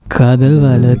காதல்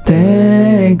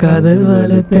வளர்த்தேன்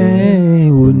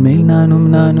உண்மையில்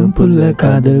நானும் புள்ள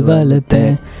காதல்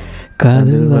வளர்த்தேன்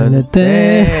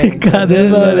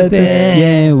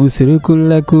என்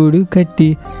உசுருக்குள்ள கூடு கட்டி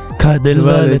காதல்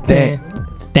வளர்த்தேன்.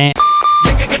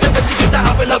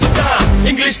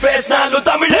 இங்கிலீஷ் பேசினாலும்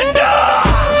தமிழண்டா.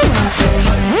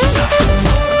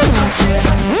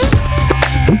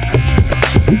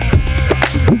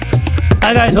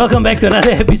 Hi guys, welcome back to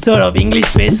another episode of English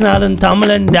Pesnalum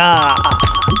Tamilanda.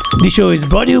 The show is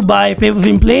brought to you by Paper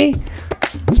Film Play,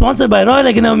 sponsored by Royal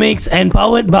Economics and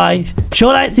powered by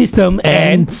Showlight System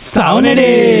and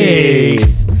Soundedix.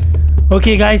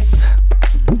 Okay guys,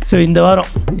 so இந்த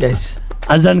வாரம்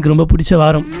அசானுக்கு ரொம்ப பிடிச்ச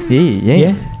வாரம்.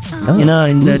 ஏன்னா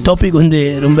இந்த topic வந்து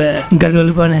ரொம்ப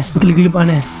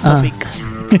கிளிப்பான topic.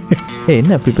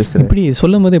 என்ன அப்படி பேசுகிறேன்? இப்படி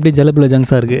சொல்லும் போது எப்படி ஜலபுல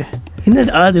ஜங்ஸாக இருக்குது. என்ன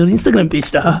அது ஒரு இன்ஸ்டாகிராம்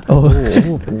பேஜ்டா.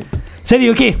 சரி,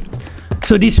 okay.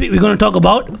 So this week we're going to talk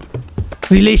about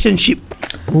relationship.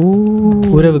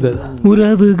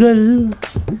 உறவுகள்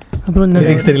அப்புறம்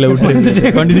தெரியல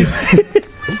விட்டு.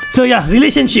 So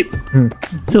relationship.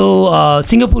 ஸோ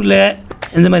சிங்கப்பூரில்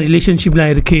எந்த மாதிரி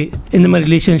ரிலேஷன்ஷிப்லாம் இருக்குது, எந்த மாதிரி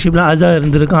ரிலேஷன்ஷிப்லாம்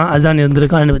அசான்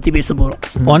இருந்திருக்கான்னு பற்றி பேச போகிறோம்.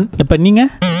 இப்போ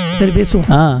நீங்கள் சரி பேசுவோம்.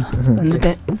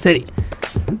 வந்துட்டேன். சரி,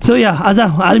 ஸோ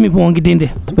அதான் ஆரம்பிப்போம் உங்ககிட்டேருந்து.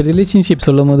 இப்போ ரிலேஷன்ஷிப்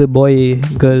சொல்லும் போது பாய்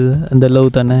கேர்ள் அந்த லவ்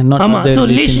தானே? ஆமாம். ஸோ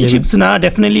ரிலேஷன்ஷிப்ஸ்னா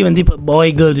டெஃபினெட்லி வந்து இப்போ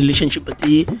பாய் கேர்ள் ரிலேஷன்ஷிப்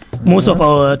பற்றி most of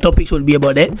our topics will be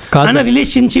about it. ஆனால்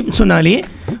ரிலேஷன்ஷிப் சொன்னாலே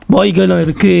பாய் கேர்ளும்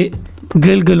இருக்குது,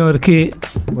 கேர்ளும் இருக்குது,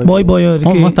 பாயும்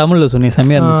இருக்குது. தமிழில் சொன்னேன்,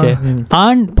 செம்மையாக இருந்துச்சு.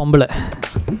 ஆண் பொம்பளை,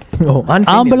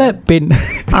 ஆம்பளை பெண்,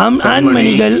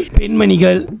 ஆண்மணிகள்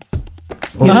பெண்மணிகள்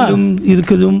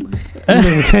இருக்குதும்.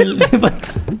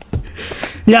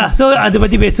 ஸோ அதை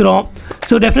பற்றி பேசுகிறோம்.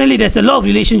 So definitely there's a lot of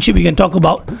relationship you can talk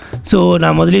about. So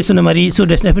நான் முதலே சொன்ன மாதிரி so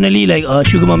there's definitely like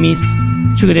sugar mummies,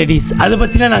 sugar daddies, அதை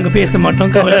பற்றிலாம் நாங்கள் பேச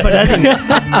மாட்டோம், கவலைப்படாதீங்க.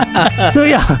 ஸோ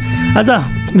அதான்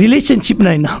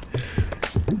ரிலேஷன்ஷிப்னா என்ன?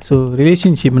 ஸோ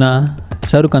ரிலேஷன்ஷிப்னா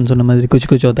ஷாருக் கான் சொன்ன மாதிரி குச்சி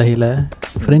குச்சி ஒத்தாயில்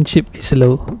friendship is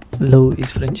love, love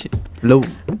is friendship. Love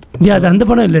அது அந்த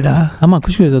படம் இல்லைடா. ஆமாம்,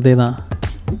 குச்சி குச்சி ஒத்தே தான்.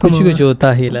 குச்சி குச்சி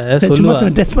ஒத்தாயில் சொல்லுவாங்க.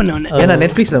 டெஸ்ட் பண்ண ஏன்னா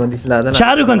நெட்ஃப்ளிக்ஸில் வந்துச்சுல, அதான்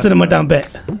ஷாருக் கான் சொல்ல மாட்டான். இப்போ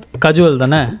கஜுவல்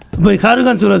தானே. இப்போ ஷாருக்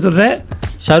கான் சொல்கிறேன்.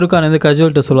 ஷாருக் கான் வந்து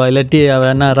கஜுவல்கிட்ட சொல்லுவா, இல்லாட்டி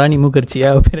அவள் என்ன ராணி மூக்கரிச்சியா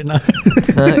பேர் என்ன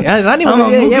ராணி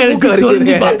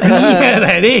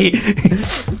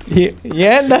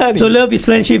ஏன்டா சொல்லு. Is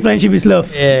friendship, friendship is love.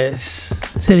 Yes.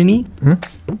 சரி, நீ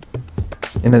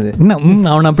என்னது என்ன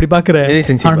அவனை அப்படி பார்க்குற?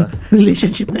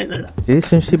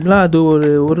 ரிலேஷன்ஷிப்லாம் அது ஒரு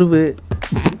உறவு,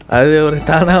 அது ஒரு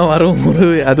தானாக வரும்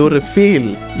உறவு, அது ஒரு ஃபீல்.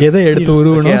 எதை எடுத்து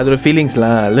உருவணும்? அது ஒரு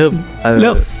ஃபீலிங்ஸ்லாம். லவ்,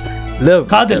 லவ்,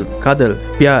 காதல்,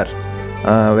 பியார்,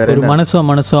 வேற ஒரு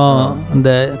மனசும் அந்த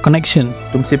கனெக்ஷன்.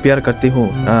 தும்சே பியார் கர்த்தி ஹூ,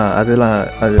 அதெல்லாம்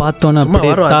அது பார்த்தோன்னா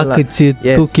அப்படியே தாக்குச்சு,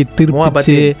 தூக்கி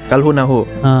திருப்பிச்சு, கல்ஹூனா ஹூ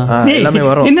எல்லாமே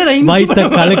வரும். வாய்த்த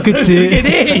கலக்குச்சு.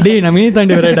 டேய் நம்ம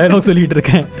தாண்டி வர டயலாக் சொல்லிட்டு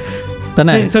இருக்கேன்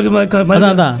தானே?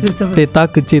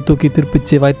 தாக்குச்சு, தூக்கி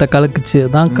திருப்பிச்சு, வாய்த்த கலக்குச்சு,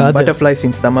 அதான் பட்டர்ஃப்ளை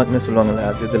இன் ஸ்டமக்னு சொல்லுவாங்கல்ல.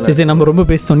 அது சரி, நம்ம ரொம்ப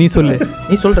பேசிட்டோம். நீ சொல்லு.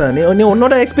 நீ சொல்ற, நீ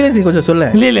உன்னோட எக்ஸ்பீரியன்ஸ் கொஞ்சம் சொல்ல.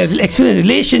 இல்லை எக்ஸ்பீரியன்ஸ்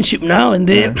ரிலேஷன்ஷிப்னா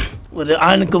வந்து ஒரு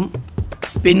ஆணுக்கும்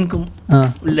பெண்ணுக்கும்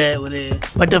உள்ள ஒரு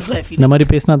பட்டர்ஃப்ளை ஃபீல். இந்த மாதிரி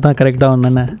பேசினா தான் கரெக்டாக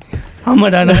வந்தானே?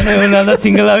 ஆமாடா, நான் தான்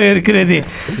சிங்கிளாகவே இருக்கிறது.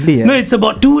 No, it's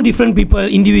about two different people,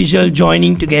 individual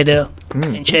joining together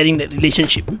and sharing the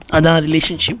relationship. அதான்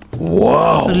ரிலேஷன்ஷிப்.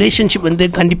 wow. ரிலேஷன்ஷிப் வந்து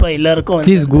கண்டிப்பாக எல்லாருக்கும்.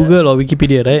 Please Google or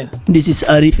Wikipedia, right? This is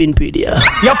Arifinpedia.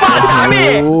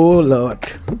 oh lord.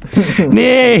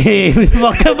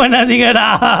 வக்க பண்ணாதீங்கடா.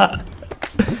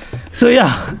 ஸோ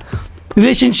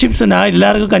ரிலேஷன்ஷிப் சொன்னால்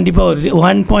எல்லாருக்கும் கண்டிப்பாக ஒரு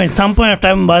சம் பாயிண்ட் ஆஃப்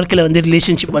டைம் வாழ்க்கையில் வந்து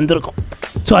ரிலேஷன்ஷிப் வந்திருக்கும்.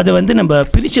 ஸோ அதை வந்து நம்ம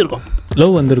பிரிச்சிருக்கோம்.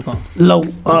 லவ் வந்திருக்கோம்.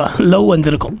 லவ்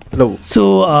வந்திருக்கும். லவ். ஸோ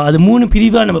அது 3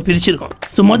 பிரிவாக நம்ம பிரிச்சிருக்கோம்.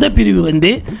 ஸோ மொதல் பிரிவு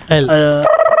வந்து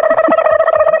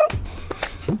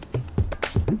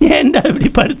ஏன்டா இப்படி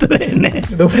படுத்துறேன்? என்ன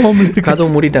கதவு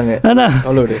மூடிட்டாங்க. அதான்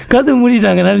கதவு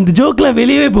மூடிட்டாங்க. நான் இந்த ஜோக்கெலாம்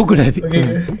வெளியவே போகக்கூடாது.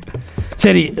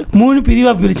 சரி, 3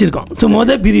 பிரிவாக பிரிச்சிருக்கோம். ஸோ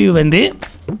மொதல் பிரிவு வந்து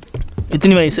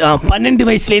எத்தனை வயசு? 12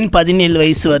 வயசுலேருந்து 17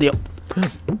 வயசு வரையும்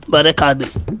வர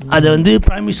காதல். அது வந்து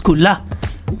பிரைமரி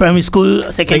ஸ்கூல்,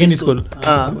 செகண்டரி ஸ்கூல்,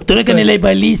 தொடக்க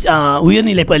நிலைப்பள்ளி,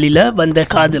 உயர்நிலை பள்ளியில் வந்த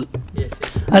காதல்.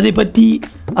 அதை பற்றி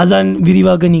அதான்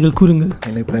விரிவாக நீங்கள் கூறுங்கள்.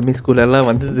 எனக்கு பிரைமரி ஸ்கூலெல்லாம்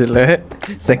வந்தது இல்லை,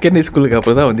 செகண்டரி ஸ்கூலுக்கு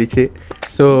அப்புறம் தான் வந்துச்சு.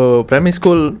 ஸோ பிரைமரி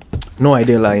ஸ்கூல் நோ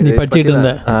ஐடியாலாம். இது படிச்சுட்டு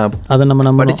இருந்தேன், அதை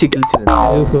நம்ம படித்து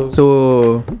கிழிச்சிருந்தேன். So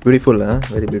beautiful,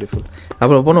 very beautiful.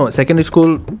 அப்புறம் போனோம் secondary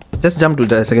school. Just jump to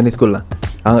secondary ஸ்கூல்லாம்.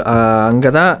 அங்கே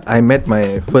தான் ஐ met my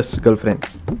first girlfriend.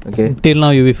 Okay, till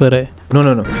now you prefer?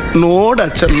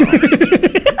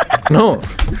 no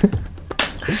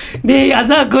டேய்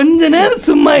அதான் கொஞ்ச நேரம்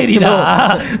சும்மா இருடா.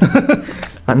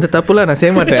 அந்த தப்புலாம் நான்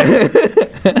செய்ய மாட்டேன்.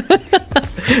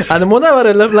 அது முதல் வர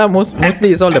லவ்லாம் mostly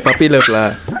is all the puppy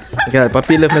லவ்லாம். ஓகே,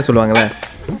 பப்பி லவ்னு சொல்லுவாங்களே.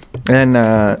 அண்ட்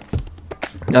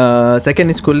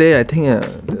செகண்டரி ஸ்கூல்லே ஐ திங்க்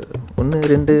 1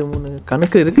 2 3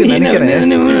 கணக்கு இருக்குன்னு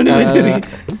நினைக்கிறேன்,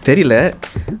 தெரியல.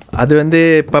 அது வந்து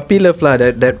பப்பி லவ்லாம்.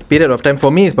 That period of time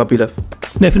for me is puppy love.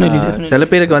 சில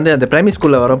பேருக்கு வந்து அந்த பிரைமரி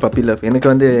ஸ்கூலில் வரும் பப்பி லவ். எனக்கு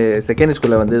வந்து செகண்டரி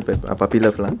ஸ்கூலில் வந்து பப்பி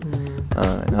லவ்லாம்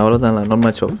அவ்வளோதான். நாட்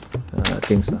மச் ஆஃப்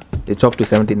திங்ஸ்லாம். It's of to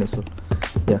 17 years old.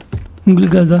 Yeah.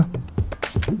 உங்களுக்கு அதுதான்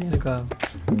எனக்கா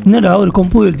என்னடா ஒரு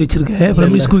கொம்பு எழுதி வச்சிருக்கேன்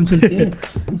பிரைமரி ஸ்கூல்னு சொல்லிட்டு.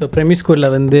 ஸோ பிரைமரி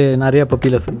ஸ்கூலில் வந்து நிறையா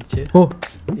பப்பி லவ் இருந்துச்சு.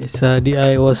 Yes,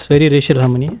 I was very racial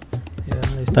harmony.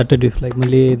 I started with like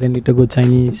Malay, then later go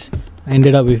Chinese. I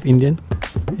ended up with Indian.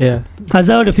 Yeah.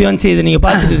 அசாவோட ஃபியான்சி இதை நீங்கள்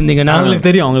பார்த்துட்டு இருந்தீங்கன்னா அவங்களுக்கு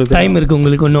தெரியும், அவங்களுக்கு டைம் இருக்குது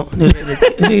உங்களுக்கு ஒன்றும்.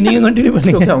 நீங்கள் கண்டினியூ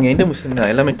பண்ணுங்க. அவங்க இந்திய முஸ்லீம்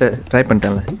எல்லாமே ட்ரை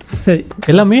பண்ணிட்டாங்க. சரி,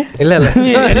 எல்லாமே இல்லை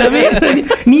எல்லாமே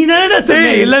நீ தானே சொன்ன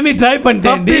எல்லாமே ட்ரை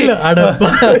பண்ணிட்டேன்.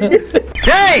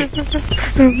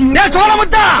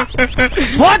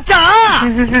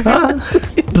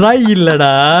 ட்ரை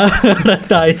இல்லடா,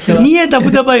 நீயே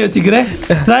தப்பா யோசிக்கிற.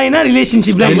 ட்ரைனா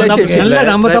ரிலேஷன்ஷிப்ல நல்லா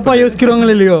நம்ம தப்பா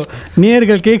யோசிக்கிறவங்களோ இல்லையோ,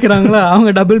 நேர்கள் கேட்குறாங்களா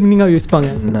அவங்க டபுள் மீனிங்காக யோசிப்பாங்க.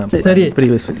 சரி,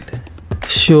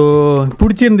 ஷோ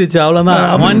பிடிச்சிருந்துச்சு அவ்வளோதான்.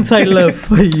 One side love.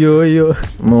 ஐயோ ஐயோ.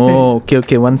 Okay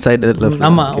okay, one side love.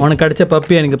 ஆமாம், உனக்கு கிடைச்ச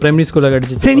பப்பி எனக்கு பிரைமரி ஸ்கூலில்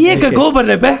கிடச்சிச்சு. சரி, நீ ஏன்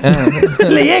கோபப்படுறப்ப?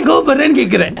 இல்லை, ஏன் கோபப்படுறேன்னு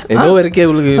கேட்குறேன். ஏதோ இருக்கே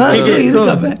உங்களுக்கு.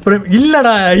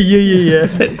 இல்லடா, ஐயோ ஐயோ.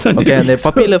 ஓகே, அந்த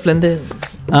பப்பி லவ்லேருந்து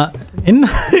என்ன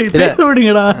பேச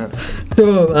விடுங்கடா. So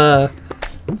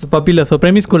puppy love. So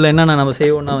primary ஸ்கூலில் என்னென்ன நம்ம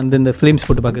செய்வோம்னா வந்து இந்த ஃபிலிம்ஸ்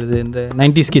போட்டு பார்க்குறது, இந்த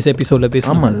 90s கிஸ் எபிசோடில்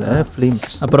பேசுவோம். ஆமாம்ல,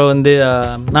 ஃபிலிம்ஸ். அப்புறம் வந்து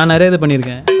நான் நிறைய இது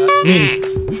பண்ணியிருக்கேன்.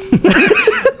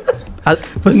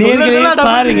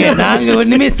 பாருங்க, நாங்க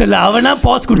ஒண்ணுமே சொல்ல. அவனா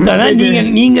பாஸ் கொடுத்தானா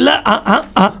நீங்களா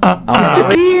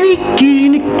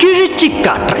கிழிச்சு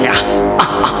காட்டுறியா?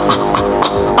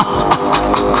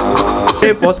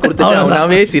 பாஸ் கொடுத்துட்டு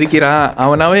அவனாவே சிரிக்கிறான்,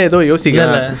 அவனாவே ஏதோ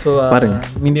யோசிக்கிறான். ஸோ பாருங்க,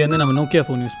 மீதி வந்து நம்ம நோக்கியா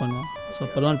ஃபோன் யூஸ் பண்ணுவோம். ஸோ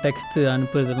அப்போல்லாம் டெக்ஸ்ட்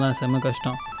அனுப்புறதுலாம் செம்ம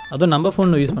கஷ்டம். அதுவும் நம்ம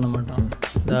ஃபோனில் யூஸ் பண்ண மாட்டோம்.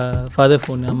 இந்த ஃபாதர்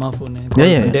ஃபோனு, அம்மா ஃபோனு.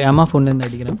 அம்மா ஃபோன்லேருந்து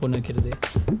அடிக்கிறேன் ஃபோன் வைக்கிறது.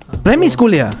 பிரைமரி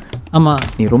ஸ்கூல்லையா? ஆமாம்.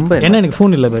 நீ ரொம்ப ஏன்னா எனக்கு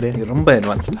ஃபோன் இல்லை பாரு, ரொம்ப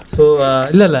அட்வான்ஸ்டா. ஸோ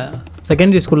இல்லை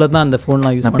செகண்டரி ஸ்கூலில் தான் அந்த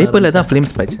ஃபோன்லாம் யூஸ் பண்ணி பேப்பரில் தான்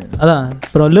ஃபிலிம்ஸ் படித்தேன். அதான்.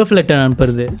 அப்புறம் லவ் லெட்டர்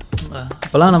அனுப்புறது.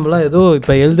 அப்போல்லாம் நம்மளாம் ஏதோ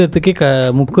இப்போ எழுதுறதுக்கே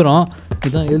முக்குறோம்,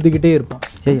 இதுதான் எழுதிக்கிட்டே இருப்போம்.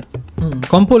 ஐயா,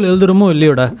 கம்போல் எழுதுறோமோ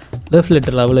இல்லையோடா, லவ்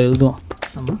லெட்டரில் அவ்வளோ எழுதுவோம்.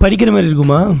 படிக்கிற மாதிரி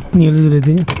இருக்குமா நீ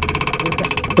எழுதுறது?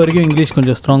 இப்போ வரைக்கும் இங்கிலீஷ்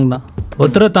கொஞ்சம் ஸ்ட்ராங் தான்.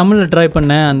 ஒருத்தர தமிழில் ட்ரை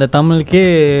பண்ணேன், அந்த தமிழுக்கே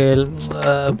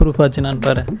ப்ரூஃப் ஆச்சு நான்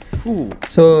பாரு.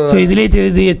 ஸோ இதிலே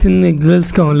தெரியுது எத்தனை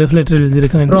கேர்ள்ஸ்க்கு அவன் லவ் லெட்டர்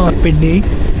எழுதியிருக்கான். பெண்ணே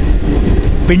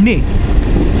பெண்ணே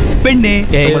பெண்ணே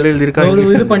ஒரு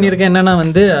இது பண்ணியிருக்கேன். என்னன்னா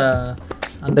வந்து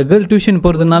அந்த கேர்ள் டியூஷன்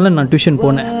போகிறதுனால நான் டியூஷன்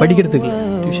போனேன் படிக்கிறதுக்கு.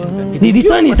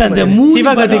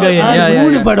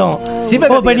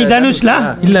 படம் பண்ணி தனுஷ்லா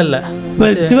இல்ல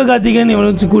சிவகார்த்திகேயன்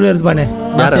எவ்வளவு கூட இருப்பானே.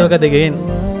 சிவகார்த்திகேயன்.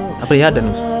 அப்புறம் யார்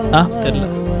தனுஷ்? தெரியல.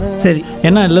 சரி,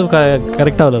 என்ன லவ்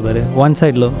கரெக்டாக அவ்வளோ பாரு, ஒன்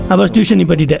சைட் லவ். அப்புறம் டியூஷன் நீ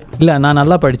பண்ணிட்டேன். இல்லை, நான்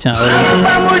நல்லா படித்தேன்.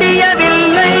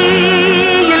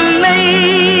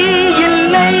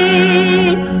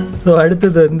 ஸோ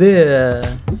அடுத்தது வந்து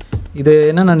இது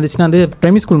என்ன நடந்துச்சுன்னா வந்து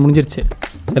பிரைமரி ஸ்கூல் முடிஞ்சிருச்சு,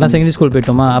 எல்லாம் செகண்டரி ஸ்கூல்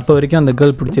போயிட்டோமா. அப்போ வரைக்கும் அந்த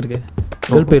கேர்ள் பிடிச்சிருக்கு.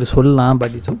 கேர்ள் பேர் சொல்லலாம்,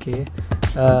 பட் இட்ஸ் ஓகே.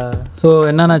 ஸோ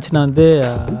என்னன்னாச்சுன்னா வந்து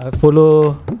follow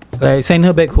send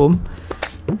her back home.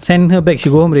 Send her back she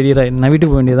go home ready ராய். நான்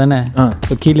வீட்டுக்கு போக வேண்டியது தானே.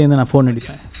 ஸோ கீழேருந்து நான் ஃபோன்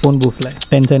அடிப்பேன், ஃபோன் பூஃபில்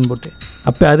டென்ஷன் போட்டு.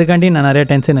 அப்போ அதுக்காண்டி நான் நிறையா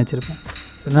டென்ஷன் வச்சுருப்பேன்.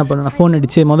 ஸோ என்ன பண்ணேன், நான் ஃபோன்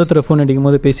அடித்து தடவை ஃபோன் அடிக்கும்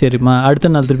போது பேசி வருமா. அடுத்த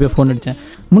நாள் திருப்பியும் ஃபோன் அடித்தேன்.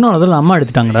 3ஆவது தடவை அம்மா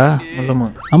எடுத்துட்டாங்கடா.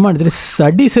 அம்மா எடுத்துட்டு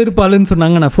அடி செருப்பாளுன்னு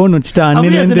சொன்னாங்க. நான் ஃபோன் வச்சுட்டேன்.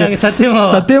 அன்னிலேருந்து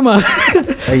சத்தியமா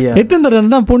எத்தனை தடவை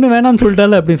தான் பொண்ணு வேணாம்னு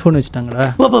சொல்லிட்டால அப்படின்னு ஃபோன் வச்சுட்டாங்கடா.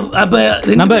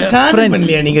 நம்ம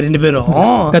நீங்கள் 2 பேரும்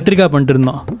கத்திரிக்காய் பண்ணிட்டு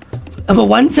இருந்தோம். அப்போ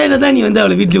ஒன் சைடில் தான் நீ வந்து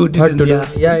அவளை வீட்டில்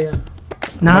விட்டு.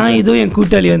 நான் ஏதோ என்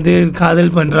கூட்டாளி வந்து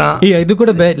காதல் பண்ணுறான். இது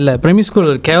கூட இல்லை, பிரைமரி ஸ்கூல்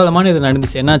கேவலமான இது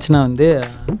நடந்துச்சு. என்னாச்சுன்னா வந்து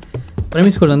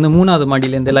பிரைமரி ஸ்கூல் வந்து 3ஆவது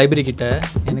மாடியிலேருந்து லைப்ரரி கிட்ட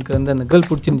எனக்கு வந்து அந்த கேர்ள்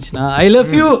பிடிச்சிருந்துச்சுன்னா ஐ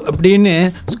லவ் யூ அப்படின்னு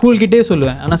ஸ்கூல்கிட்டே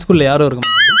சொல்லுவேன். ஆனால் ஸ்கூலில் யாரும் இருக்க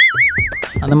மாட்டாங்க.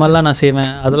 அந்த மாதிரிலாம் நான்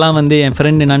செய்வேன். அதெல்லாம் வந்து என்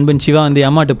ஃப்ரெண்டு நண்பன் சிவா வந்து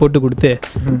அம்மாட்ட போட்டு கொடுத்து,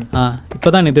 இப்போ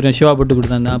தான் எனக்கு தெரியும் சிவா போட்டு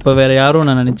கொடுத்தாங்க. அப்போ வேறு யாரும்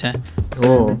நான் நினச்சேன்.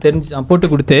 தெரிஞ்சு போட்டு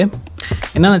கொடுத்து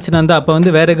என்ன நினச்சுன்னா வந்து அப்போ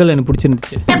வந்து வேற கேர்ள் எனக்கு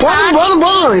பிடிச்சிருந்துச்சு.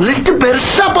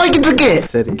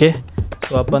 ஓகே.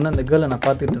 ஸோ அப்போ வந்து அந்த கேர்ளை நான்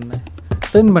பார்த்துக்கிட்டு இருந்தேன்.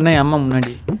 டேர்ன் பண்ணேன் என் அம்மா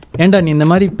முன்னாடி. ஏன்டா நீ இந்த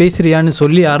மாதிரி பேசுறியான்னு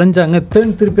சொல்லி அரைஞ்சாங்க.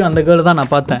 திருப்பி அந்த கேர்ளை தான்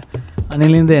நான் பார்த்தேன்.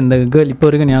 அன்னிலேருந்து இந்த கேர்ள் இப்போ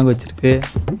வரைக்கும் ஞாபகம் வச்சிருக்கு.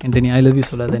 என்கிட்ட நீ ஐ லவ் யூ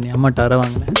சொல்லாத, நீ அம்மாட்ட அற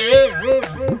வாங்கினேன்.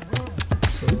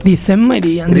 நீ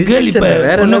செம்மடி. அந்த கேர்ள் இப்போ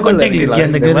வேற என்ன கான்டாக்ட்ல இருக்கு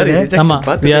அந்த கேர்ள்? ஆமாம்,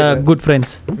 we are good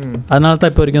friends. அதனால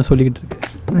தான் இப்போ வரைக்கும் சொல்லிக்கிட்டு இருக்கு.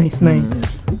 Nice nice.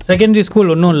 செகண்டரி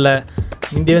ஸ்கூல் ஒன்றும் இல்லை.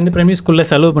 இங்கே வந்து பிரைமரி ஸ்கூலில்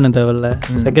செலவு பண்ண தேவையில்ல,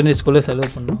 செகண்டரி ஸ்கூலில் செலவு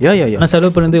பண்ணணும். ஆனால்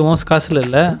செலவு பண்ணது உன் காசில்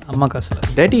இல்லை, அம்மா காசில்.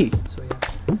 டேடி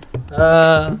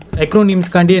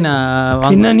எக்ரோனிம்ஸ்காண்டி நான்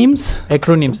என்ன நேம்ஸ்?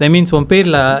 எக்ரோனிம்ஸ் ஐ மீன்ஸ் உன்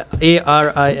பேரில்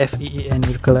ARIFEN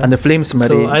இருக்குல்ல, அந்த ஃப்ளேம்ஸ்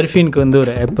மாதிரி. அர்ஃபினுக்கு வந்து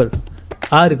ஒரு ஆப்பிள்,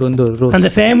 ஆருக்கு வந்து ஒரு ரோஸ். அந்த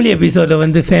ஃபேமிலி எபிசோட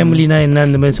வந்து ஃபேமிலினா என்ன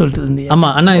அந்த மாதிரி சொல்லிட்டு இருந்தீங்க.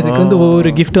 ஆமாம், ஆனால் இதுக்கு வந்து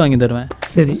ஒவ்வொரு கிஃப்ட் வாங்கி தருவேன்.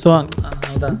 சரி. ஸோ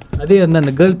அதான் அதே வந்து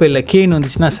அந்த கேர்ள் பேரில் கேன்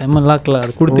வந்துச்சுன்னா செம்ம லாக்கில்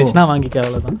அது கொடுத்துச்சுன்னா வாங்கிக்க,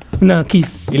 அவ்வளோதான். என்ன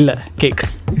கீஸ் இல்லை கேக்.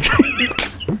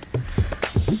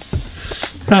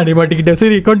 நீ மாட்டிக்கிட்ட.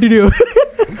 சரி கண்டினியூ.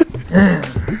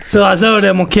 ஸோ அசாவோட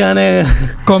முக்கியமான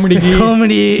காமெடி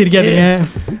சிரிக்காதீங்க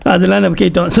அதெல்லாம் நம்ம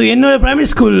கேட்டோம். ஸோ என்னோட பிரைமரி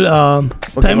ஸ்கூல்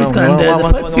அந்த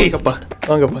ஃபர்ஸ்ட் ஃபேஸ்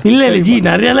இல்லை ஜி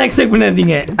நிறையாலாம் எக்ஸ்பெக்ட்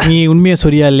பண்ணாதீங்க. நீ உண்மையாக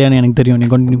சொரியா இல்லையான்னு எனக்கு தெரியும், நீ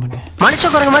கண்டினியூ பண்ணி.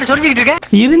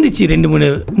 இருந்துச்சு 2 3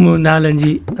 4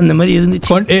 5 அந்த மாதிரி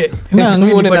இருந்துச்சு.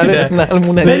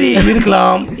 சரி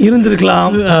இருக்கலாம்,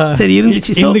 இருந்திருக்கலாம். சரி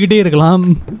இருந்துச்சு, இருந்துக்கிட்டே இருக்கலாம்.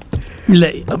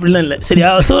 இல்லை அப்படிலாம் இல்லை. சரியா?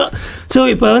 ஸோ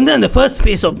இப்போ வந்து அந்த ஃபர்ஸ்ட்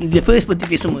ஃபேஸ் ஆஃப் இந்த ஃபேஸ் பற்றி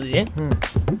பேசும்போது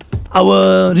our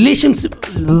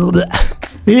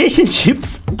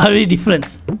relationships are very different.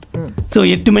 So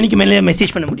 8 மணிக்கு மேலே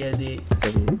மெசேஜ் பண்ண முடியாது.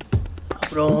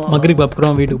 அப்புறம் மக்ரிப்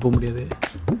அப்புறம் வீட்டுக்கு போக முடியாது.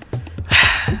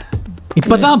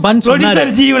 இப்பதான் பன் சொன்னாரு,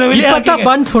 இவனை வெளியாக்குங்க,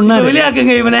 பன் சொன்னாரு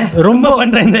வெளியாக்குங்க, இவனை ரொம்ப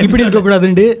பண்றேன் இப்படி இருக்க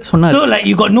கூடாதுன்னு சொன்னாரு. So like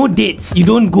you got no dates, you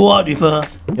don't go out with her,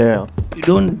 you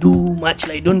don't do much,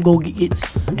 like don't go gigs.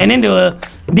 And then the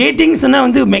dating சொன்னா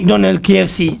வந்து McDonald's,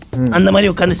 KFC அந்த மாதிரி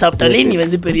உட்காந்து சாப்பிட்டாலே நீ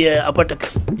வந்து பெரிய அப்பாட்டக்கு.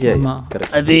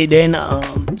 அது then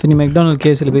நீ McDonald's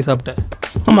KFCல போய் சாப்பிட்ட.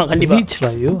 ஆமா கண்டிப்பா. ரீச்ல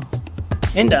ஐயோ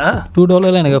ஏண்டா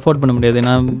 $2 எனக்கு அஃபோர்ட் பண்ண முடியாது.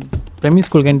 நான் பிரைமரி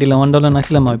ஸ்கூல் கேன்டீனில் $1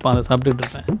 நசிலமா வைப்பேன், அதை சாப்பிட்டுட்டு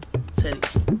இருப்பேன். சரி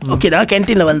ஓகேடா,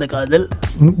 கேன்டீனில் வந்த காதல்.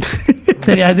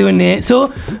 சரி அது ஒன்று. So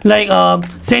like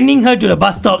sending her to the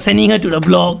bus stop, sending her to the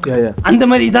block, அந்த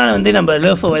மாதிரி தான் வந்து நம்ம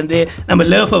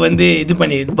லவ்வை வந்து இது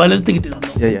பண்ணி வளர்த்துக்கிட்டு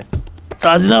இருந்தோம். ஸோ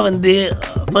அதுதான் வந்து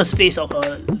ஃபர்ஸ்ட் ஃபேஸ் ஆஃப்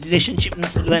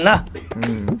ரிலேஷன்ஷிப்னு சொல்லுவேன்ல.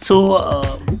 ஸோ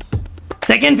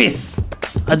செகண்ட் ஃபேஸ்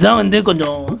அதுதான் வந்து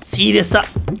கொஞ்சம் சீரியஸாக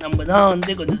நம்ம தான்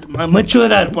வந்து கொஞ்சம்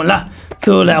மெச்சூராக இருப்போம்ல.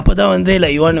 ஸோ அப்போ தான் வந்து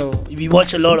like you want to we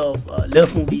watch a lot of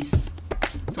love movies.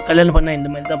 So கல்யாணம் பண்ணால் இந்த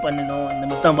மாதிரி தான் பண்ணணும், இந்த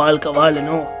மாதிரி தான் வாழ்க்கை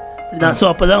வாழணும் இப்படிதான். ஸோ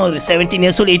அப்போ தான் ஒரு 17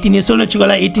 years old 18 years old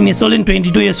வச்சுக்கலாம், 18 years old and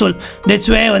 22 years old. That's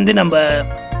way வந்து நம்ம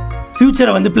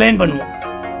ஃப்யூச்சரை வந்து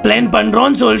பிளான்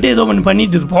பண்ணுறோன்னு சொல்லிட்டு ஏதோ ஒன்று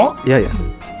பண்ணிட்டு இருப்போம்.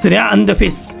 சரியா? அந்த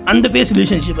ஃபேஸ்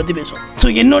ரிலேஷன்ஷிப் பற்றி பேசுவோம். ஸோ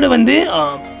என்னோட வந்து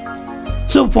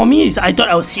so for me I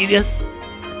thought I was serious.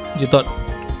 You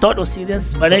thought was serious.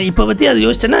 But இப்போ பற்றி அது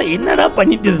யோசிச்சேன்னா என்னடா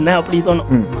பண்ணிட்டு இருந்தேன் அப்படி தோணும்.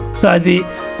 ஸோ அது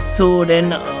ஸோ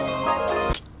தென்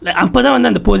அப்போ தான் வந்து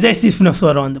அந்த பொசசிவ்னஸ்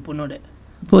வரும். அந்த பொண்ணோட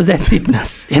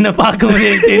பொசசிவ்னஸ் என்னை பார்க்கும்போது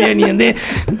எனக்கு தெரியும் நீ வந்து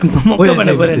மொக்க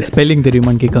பண்ண போகிற. ஸ்பெல்லிங்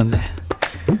தெரியுமான்னு கேட்க வந்தேன்.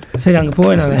 சரி அங்கே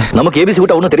போவேன் நான். நமக்கு ஏபிசி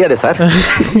விட்டா ஒன்றும் தெரியாது சார்.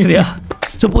 சரியா?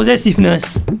 So possessiveness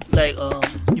like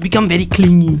you become very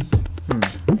clingy.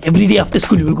 Every day after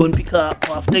school you will go and pick up,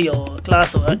 or after your class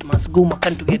or what, must go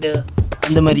makan together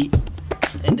அந்த மாதிரி.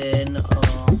 And then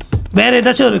வேறு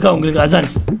ஏதாச்சும் இருக்கா உங்களுக்கு அசான்?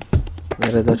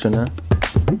 வேறு ஏதாச்சும்னா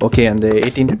ஓகே அந்த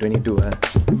 18 to 22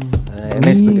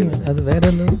 அது வேற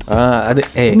அது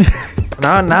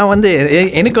நான் வந்து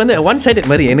எனக்கு வந்து ஒன் சைடட்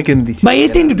மாதிரி எனக்கு இருந்துச்சு. By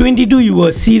 18 to 22 you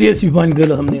were serious with one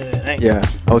girl or something, right? Yeah,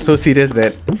 I was so serious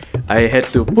that I had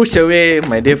to push away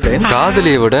my dear friend.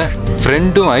 காதலியை விட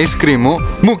ஃப்ரெண்டும் ஐஸ்கிரீமும்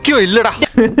முக்கியம் இல்லடா.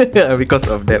 Because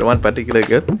of that one particular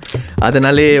girl.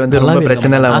 அதனாலே வந்து ரொம்ப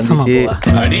பிரச்சனைலாம் வந்துச்சு.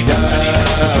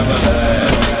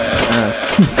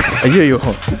 ஐயோ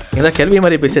ஏதாவது கேள்வி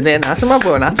மாதிரி பேசுறேன், நாசமா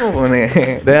போனேன்.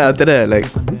 அத்தட லைக்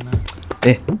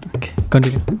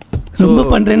கண்டினியூ. ரொம்ப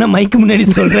பண்ணுறேன்னா மைக்கு முன்னாடி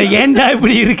சொல்கிறேன், ஏன்டா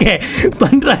இப்படி இருக்கேன்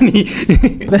பண்ணுறா நீ.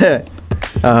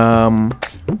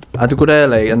 அது கூட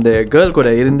லைக் அந்த கேர்ள் கூட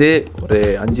இருந்து ஒரு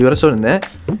 5 வருஷம் இருந்தேன்.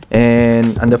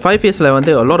 அண்ட் அந்த 5 years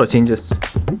வந்து a lot of changes.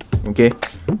 Okay,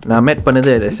 நான் மேட்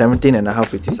பண்ணது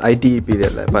 17.5 which is IT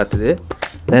பீரியடில் பார்த்தது.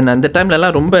 தென் அந்த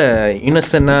டைம்லலாம் ரொம்ப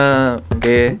இன்னசென்ட்டாக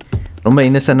ஓகே ரொம்ப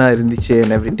இன்னசென்ட்டாக இருந்துச்சு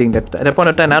அண்ட் எவ்ரி திங். தட்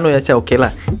போன நானும் யோசிச்சா ஓகேலா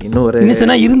இன்னும் ஒரு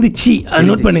இன்னசென்ட்டாக இருந்துச்சு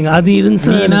நோட் பண்ணுங்க. அது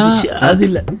இருந்துச்சு, அது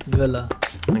இல்லை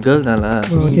கேர்ள் தானா?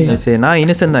 சரி, நான்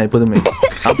இன்னசென்ட் தான் எப்போதுமே.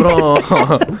 அப்புறம்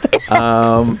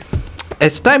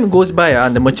as time goes by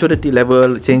அந்த மெச்சூரிட்டி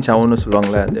லெவல் சேஞ்ச் ஆகும்னு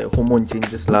சொல்லுவாங்களே, அந்த ஹோமோன்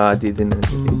சேஞ்சஸ்லாம் அது இதுன்னு.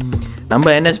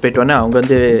 நம்ம என்எஸ் போயிட்டோன்னா அவங்க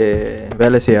வந்து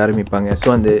வேலை செய்ய ஆரம்பிப்பாங்க. ஸோ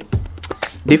அந்த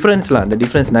டிஃப்ரென்ஸ்லாம் அந்த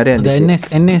டிஃப்ரென்ஸ் நிறைய இருந்துச்சு.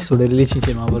 என்எஸோட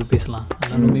ரிலேஷன்ஷிப் அவர் பேசலாம்,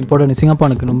 ரொம்ப இம்பார்ட்டன்ட்.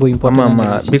 சிங்கப்பூருக்கு ரொம்ப இம்பார்ட்டன்ட்.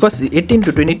 ஆமாம், பிகாஸ் 18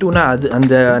 to 22னா அது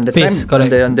அந்த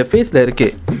அந்த ஃபேஸில்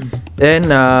இருக்குது. தென்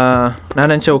நான்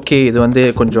நினச்சேன் ஓகே இது வந்து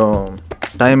கொஞ்சம்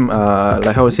time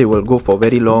like how I say will go for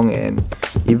very long and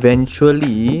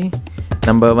eventually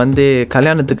நம்ம வந்து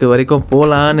கல்யாணத்துக்கு வரைக்கும்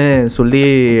போகலான்னு சொல்லி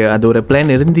அது ஒரு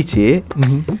பிளான் இருந்துச்சு.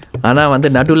 ஆனால் வந்து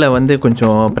நடுவில் வந்து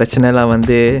கொஞ்சம் பிரச்சனைலாம்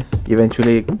வந்து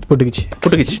eventually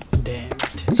புட்டுக்குச்சு.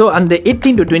 ஸோ அந்த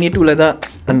 18 to 22 தான்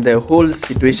அந்த whole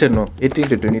situation 18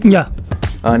 to 22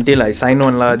 until I sign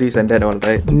on la this and that all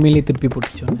right. உண்மையிலேயே திருப்பி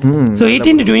போட்டுச்சு. ஸோ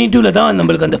 18 to 22 தான்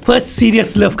நம்மளுக்கு அந்த ஃபர்ஸ்ட்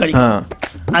சீரியஸ் லவ் கிடைக்கும்.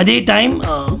 அதே time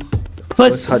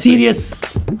first serious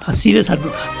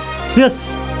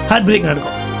heartbreak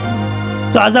நடக்கும்.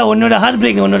 ஸோ அதான் உன்னோட ஹார்ட்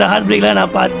பிரேக்லாம்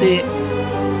நான் பார்த்து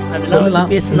அதெல்லாம்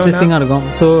இன்ட்ரெஸ்டிங்காக இருக்கும்.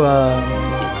 ஸோ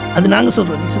அது நாங்கள்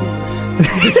சொல்கிறோம், நீ சொல்லி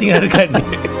இன்ட்ரெஸ்டிங்காக இருக்காது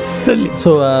சொல்லி.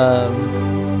 ஸோ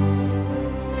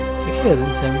அது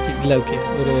 70 இல்லை ஓகே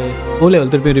ஒரு ஓ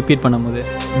லெவல் திருப்பி ரிப்பீட் பண்ணும்போது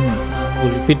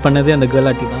ரிப்பீட் பண்ணதே அந்த கேர்ள்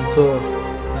ஆட்டி தான். ஸோ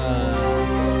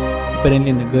இப்போ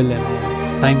இந்த கேர்ள்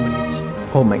டைம் பண்ணிடுச்சு.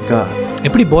 Oh my God.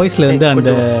 எப்படி பாய்ஸில் வந்து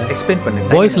அந்த எக்ஸ்பிளைன் பண்ணுங்க,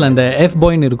 பாய்ஸில் அந்த எஃப்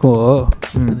பாய்னு இருக்கோ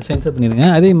சென்சர் பண்ணிடுங்க.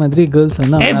 அதே மாதிரி கேர்ள்ஸ்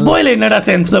வந்து எஃப் பாய்ல என்னடா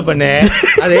சென்சர் பண்ண?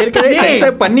 அது ஏற்கனவே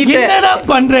சென்சர் பண்ணிட்டே. என்னடா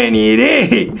பண்ற நீ?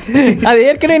 அது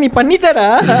ஏற்கனவே நீ பண்ணிட்டடா,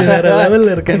 வேற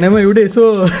லெவலில் இருக்க நம்ம இப்படி. ஸோ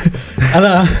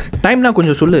அதான் டைம்னா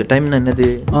கொஞ்சம் சொல்லு. டைம்னா என்னது?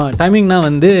 டைமிங்னா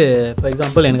வந்து ஃபார்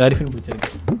எக்ஸாம்பிள் எனக்கு அரிஃபின் பிடிச்சிருக்கு,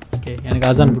 ஓகே எனக்கு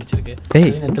அசான் பிடிச்சிருக்கு,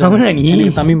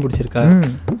 தமிழ் பிடிச்சிருக்கா.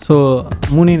 ஸோ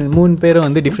மூணு பேரும்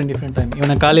வந்து டிஃப்ரெண்ட் டைம்.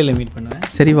 இவனை காலையில் மீட் பண்ணுவேன்,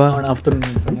 சரிவா, அவனை ஆஃப்டர்நூன்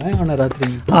மீட் பண்ணுவேன், அவனை ராத்திரி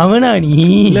மீட். அவனா நீ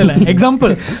இல்லை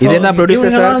எக்ஸாம்பிள் இது என்ன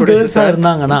ப்ரொடியூசர் சார்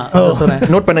இருந்தாங்கன்னா சொல்கிறேன்,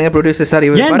 நோட் பண்ணுங்க. ப்ரொடியூசர் சார்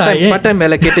இவர் பார்ட் டைம்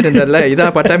வேலை கேட்டுட்டு இருந்தார்ல,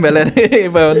 இதான் பார்ட் டைம் வேலை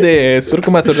இப்போ வந்து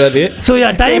சுருக்கமாக சொல்கிறாரு. ஸோ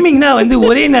டைமிங்னா வந்து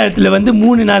ஒரே நேரத்தில் வந்து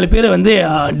 3-4 பேரை வந்து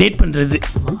டேட் பண்ணுறது.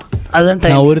 அதான்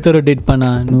நான் ஒருத்தர டேட் பண்ணா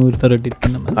இன்னொருத்தர டேட்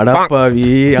பண்ண. அடப்பாவி.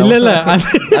 இல்லை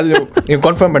அது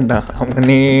கன்ஃபார்ம் பண்ணிட்டான் அவங்க.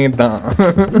 நீ தான்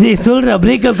நீ சொல்கிறா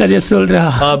பிரேக்கப் கதையை சொல்கிறா.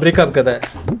 பிரேக்கப் கதை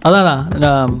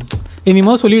அதான்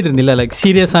இனிமோ சொல்லிட்டு இருந்தில்ல, லைக்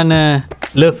சீரியஸான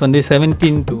லவ் வந்து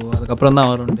 17 to அதுக்கப்புறம்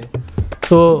தான் வரும்ண்டு.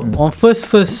 ஸோ உன்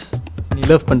ஃபர்ஸ்ட் நீ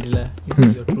லவ் பண்ணுறீல, இஸ்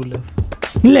யுவர் ட்ரூ லவ்.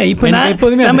 இல்லை இப்போ நான்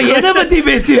எப்போதுமே நம்ம எதை பற்றி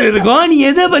பேசிட்டு இருக்கோம், நீ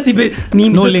எதை பற்றி நீ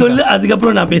சொல்லு,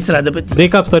 அதுக்கப்புறம் நான் பேசுகிறேன் அதை பற்றி.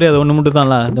 பிரேக்கப் ஸ்டோரி அது ஒன்று மட்டும்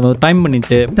தான்ல. டைம்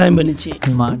பண்ணிச்சு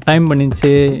ஆமாம், டைம்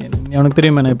பண்ணிச்சு. எனக்கு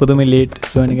தெரியுமா நான் எப்போதுமே லேட்.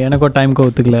 ஸோ எனக்கும் டைமுக்கு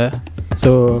ஒத்துக்கல.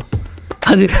 ஸோ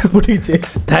அது பிடிச்சி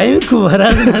டைமுக்கு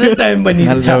வராதுனால டைம்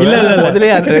பண்ணிச்சா? இல்லை முதலே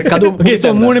கதவு.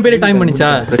 ஸோ 3 பேர் டைம் பண்ணிச்சா?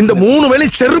 இந்த 3 வேலை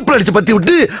செருப்பு அடிச்சு பற்றி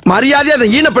விட்டு மரியாதையாக அந்த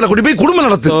ஈனப்பெண்ணை கூட்டி போய் குடும்பம்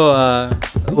நடத்து. ஸோ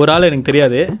ஒரு ஆள் எனக்கு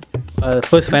தெரியாது,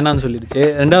 ஃபர்ஸ்ட் வேணான்னு சொல்லிடுச்சு.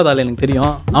 2வது ஆள் எனக்கு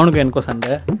தெரியும், அவனுக்கும் எனக்கும்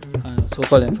சண்டை.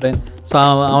 சோகால் என் ஃப்ரெண்ட். ஸோ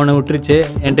அவனை விட்டுருச்சு,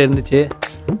 என்கிட்ட இருந்துச்சு.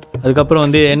 அதுக்கப்புறம்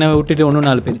வந்து என்னை விட்டுட்டு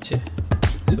 1-4 போயிடுச்சு.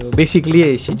 ஸோ பேசிக்லி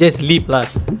ஷி ஜஸ்ட் லீப்லா.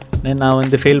 நான்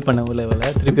வந்து ஃபெயில் பண்ண உள்ள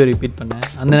திருப்பி ரிப்பீட் பண்ணேன்.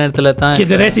 அந்த நேரத்தில் தான்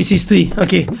ஹிஸ்ட்ரி.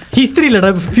 ஓகே ஹிஸ்ட்ரி இல்லைடா,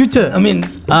 ஃபியூச்சர். ஐ மீன்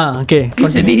ஓகே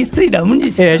ஹிஸ்ட்ரிடா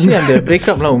முடிஞ்சிச்சு. அந்த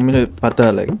பிரேக்கப்லாம் உண்மையில பார்த்தா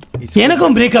லைக்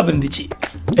எனக்கும் பிரேக்கப் இருந்துச்சு.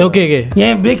 ஓகே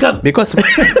ஏன் breakup?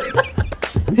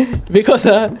 because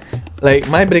like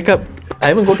my breakup, I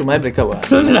haven't go to my breakup.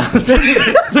 சொல்லுடா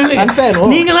சொல்லு.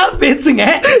 நீங்களா பேசுங்க,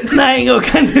 நான் இங்க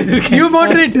உட்கார்ந்து இருக்கேன். You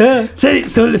moderate. சரி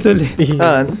சொல்லு.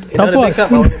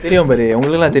 தெரியும் பாரு,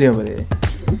 உங்களுக்குலாம் தெரியும் பாரு.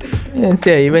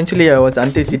 Eventually I was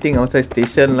until sitting outside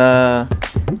station la,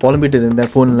 புலம்பிட்டு இருந்தேன்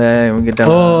ஃபோனில் இவங்கிட்ட.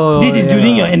 This is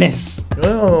during your NS?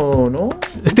 No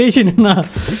ஸ்டேஷன்னா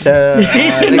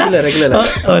regular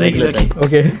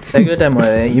okay regular time.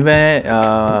 இவன்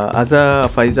Asa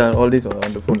Faiza all this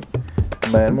on the phone.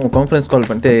 நம்ம கான்ஃபரன்ஸ் கால்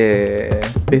பண்ணிட்டு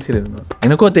பேசிட்டு இருந்தோம்.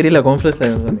 எனக்கும் தெரியல கான்ஃபரன்ஸில்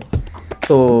இருந்தோம்.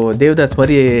 ஸோ தேவதாஸ்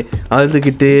மாதிரி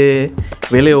அழுதுகிட்டு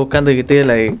வெளியே உட்காந்துக்கிட்டு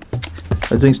like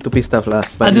doing stupid stuff lah.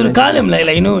 அது ஒரு காலம் like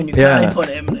you know you cry for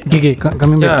them. Okay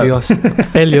coming back to yours.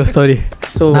 Tell your story.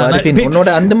 So உன்னோட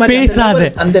அந்த மாதிரி பேசாத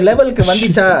அந்த லெவலுக்கு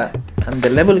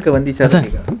வந்துச்சா?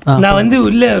 நான் வந்து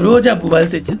உள்ள ரோஜா பூ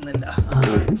வளர்த்து வச்சிருந்தேன்டா.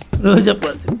 ரோஜா பூ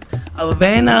அவ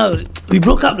வேணா we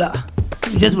broke up lah.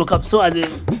 We just broke up. So அது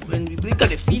when we break up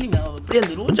the feeling அப்படியே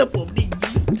அந்த ரோஜா பூ அப்படியே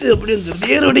அந்த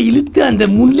வேரோட இழுத்து அந்த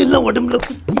முள்ளெல்லாம் உடம்புல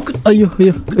குத்தி ஐயோ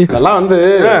இதெல்லாம் வந்து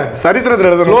சரித்திரத்தில்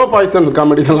எழுத ஸ்லோ பாய்சன்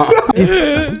காமெடி எல்லாம்.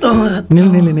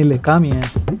 நில்லு காமிய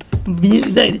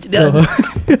இதாயிடுச்சு.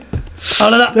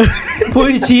 அவ்வளோதான்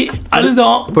போயிடுச்சு,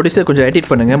 அழுதோம். ப்ரொடியூசர் கொஞ்சம் எடிட்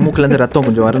பண்ணுங்க, மூக்குலேருந்து ரத்தம்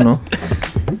கொஞ்சம் வரணும்.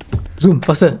 ஜூம்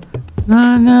ஃபர்ஸ்ட்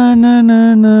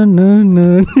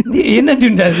என்ன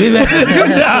டியூன்டாது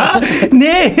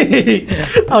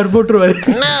அவர் போட்டுருவாரு.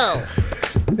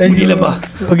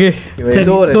 Okay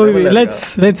so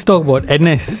let's talk about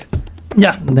NS.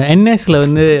 Yeah, the NS ல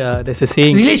வந்து there's a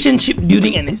saying, relationship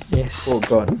during NS. Yes. Oh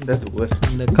god, that's the worst.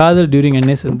 இந்த காதல் during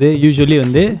NS வந்து யூசுவலி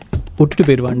வந்து விட்டுட்டு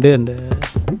போயிடுவாண்டு அந்த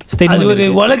அது ஒரு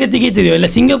உலகத்துக்கே தெரியும், இல்லை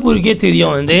சிங்கப்பூருக்கே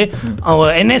தெரியும். வந்து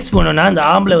அவன் என்எஸ் போனோன்னா அந்த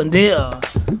ஆம்பளை வந்து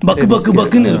பக்கு பக்கு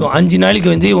பக்குன்னு இருக்கும் 5 நாளைக்கு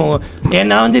வந்து.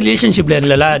 நான் வந்து ரிலேஷன்ஷிப்பில்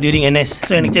இல்லைல்ல டியூரிங் என்எஸ்,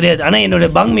 ஸோ எனக்கு தெரியாது. ஆனால் என்னோட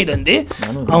பங்க்மேட் வந்து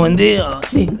அவன் வந்து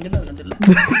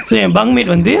ஸோ என்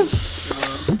பங்க்மேட் வந்து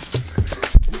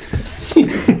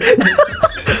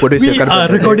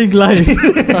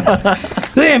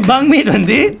என் பங்க்மேட்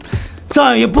வந்து ஸோ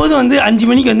எப்போதும் வந்து 5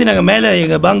 மணிக்கு வந்து நாங்கள் மேலே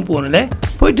எங்கள் பங்க் போகணும்ல,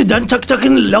 போயிட்டு சக்கு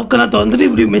சக்குன்னு லாக்கெல்லாம் திறந்துட்டு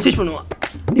இப்படி மெசேஜ் பண்ணுவான்.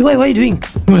 வை டூயிங்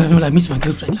நோலா மிஸ் மை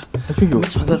கேர்ள் ஃப்ரெண்ட்ல,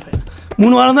 மிஸ் மை கேர்ள் ஃப்ரெண்ட்.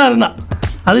 3 வாரம் தான் இருந்தான்,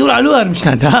 அதுக்குள்ள அழுவ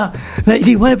ஆரம்பிச்சிட்டான்டா.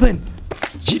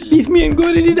 லீவ் மீ அண்ட் கோ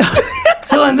ரெடிடா.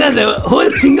 ஸோ வந்து அந்த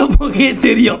ஹோல் சிங்கப்பூருக்கே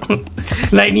தெரியும்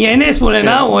லைக் நீ என்எஸ்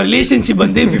போனேன்னா உன் ரிலேஷன்ஷிப்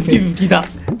வந்து 50-50 தான்.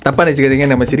 தப்பா நினைச்சுக்கிறீங்க,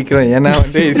 நம்ம சிரிக்கிறோம் ஏன்னா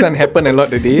வந்து it's an happen a lot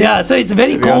today. Yeah, so it's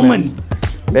very common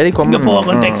Singapore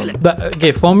context. But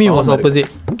okay, for me it was opposite.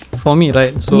 For me,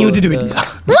 right? So you did it.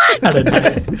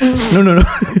 No.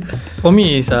 For me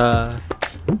is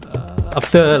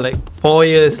after like 4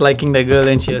 years liking the girl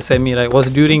and she accept me, right, was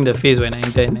during the phase when I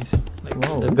entered NS. Like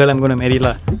the girl I'm going to marry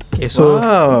lah. Okay,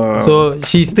 so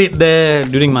she stayed there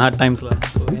during my hard times lah.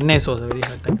 So NS was a very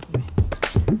hard time for me.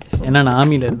 ஏன்னா நான்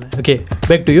ஆர்மியில் இருந்தேன். Okay,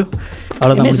 back to you.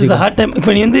 அவ்வளோதான் hard time.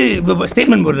 இப்போ நீ வந்து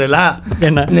statement போடுறா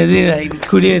என்ன என்னது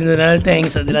கூடிய இருந்ததுனால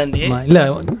தேங்க்ஸ் அதெல்லாம் இல்லை,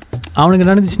 அவனுக்கு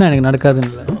நடந்துச்சுன்னா எனக்கு நடக்காதுன்னு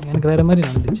இல்லை, எனக்கு வேறு மாதிரி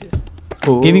நடந்துச்சு.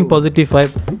 கிவிங் பாசிட்டிவ்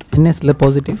வைப் என்எஸ்ல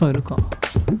பாசிட்டிவாக இருக்கும்.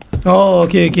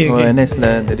 ஓகே என்எஸ்ல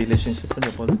இந்த ரிலேஷன்ஷிப்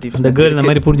கொஞ்சம் பாசிட்டிவ். அந்த கேர்ள் இந்த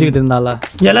மாதிரி புரிஞ்சுக்கிட்டு இருந்தாளா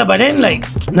எல்லாம் பட் லைக்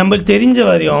நம்மளுக்கு தெரிஞ்ச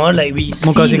வரையும் லைக்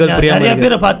முக்காசிகள் நிறைய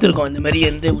பேரை பார்த்துருக்கோம் இந்த மாதிரி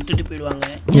வந்து விட்டுட்டு போயிடுவாங்க.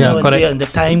 அந்த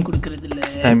டைம் கொடுக்கறது இல்லை,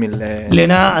 டைம் இல்லை,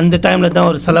 இல்லைன்னா அந்த டைம்ல தான்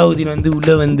ஒரு சலாவுதீன் வந்து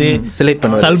உள்ள வந்து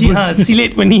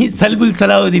சிலேட் பண்ணி சல்புல்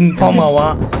சலாவுதீன் ஃபார்ம்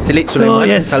ஆவான்.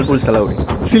 சல்புல் சலாவுதீன்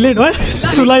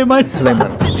சுலைமான்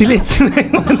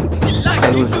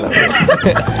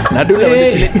நடுவுல வந்து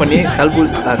சிலேட் பண்ணி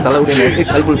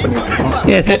சல்புல் பண்ணி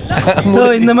எஸ். ஸோ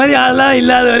இந்த மாதிரி ஆளெல்லாம்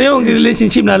இல்லாத வரையும் உங்கள்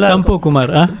ரிலேஷன்ஷிப் நல்லா சம்போ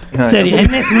குமார். சரி,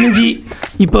 என்எஸ் முடிஞ்சு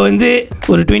இப்போ வந்து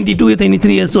ஒரு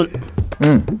 22-23 years old.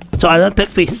 ஸோ அதான்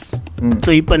தேர்ட் ஃபேஸ். ஸோ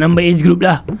இப்போ நம்ம ஏஜ் குரூப்ல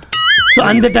ஸோ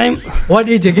அந்த டைம் வாட்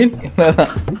ஏஜ் அகெயின்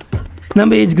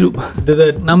நம்ம age group the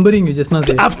numbering you just now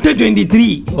said after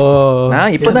 23.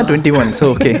 இப்போதான் 21. So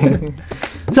okay.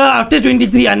 ஸோ ஆஃப்டர்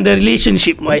 23 அந்த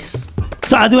ரிலேஷன்ஷிப் வைஸ்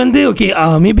ஸோ அது வந்து ஓகே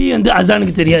மேபி வந்து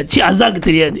அசானுக்கு தெரியாது, அசாக்கு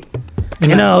தெரியாது.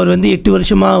 ஏன்னா அவர் வந்து 8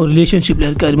 வருஷமா ஒரு ரிலேஷன்ஷிப்ல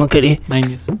இருக்காரு மக்களே. 9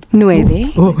 years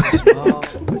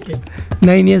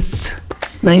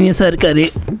 9 இயர்ஸாக இருக்காரு.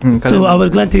 ஸோ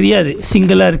அவருக்குலாம் தெரியாது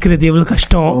சிங்கிளாக இருக்கிறது எவ்வளோ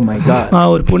கஷ்டம்,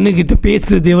 ஒரு பொண்ணுக்கிட்ட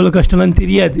பேசுறது எவ்வளோ கஷ்டம்லாம்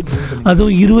தெரியாது.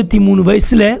 அதுவும் 23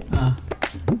 வயசுல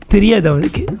தெரியாது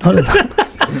அவனுக்கு.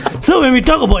 So when we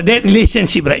talk about that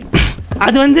relationship, right,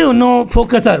 அது வந்து இன்னும்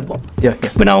ஃபோக்கஸாக இருப்போம்.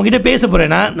 இப்போ நான் உங்ககிட்ட பேச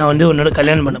போகிறேன்னா நான் வந்து உன்னோட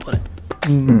கல்யாணம் பண்ண போகிறேன்,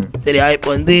 சரியா? இப்போ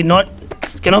வந்து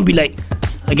cannot be like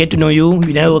I get to know you,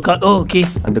 we never work out, okay,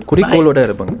 அந்த குறிக்கோளோட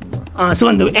இருப்பாங்க. ஸோ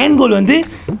அந்த end goal வந்து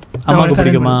அம்மாக்கு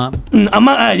பிடிக்குமா,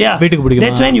 அம்மா வீட்டுக்கு பிடிக்குமா,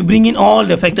 that's when you bring in all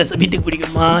the factors. வீட்டுக்கு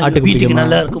பிடிக்குமா, வீட்டுக்கு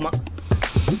நல்லா இருக்குமா,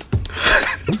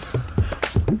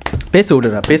 பேச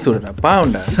விடுறா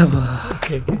பாவுண்டா.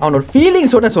 அவனோட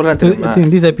ஃபீலிங்ஸோட சொல்றான்.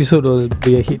 this episode will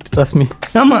be a hit, trust me.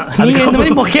 ஆமா, நீங்க இந்த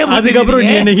மாதிரி பொக்கே அதுக்கு அப்புறம்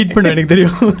நீ என்ன ஹிட் பண்ண எனக்கு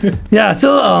தெரியும். yeah, so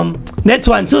that's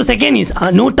one. So second is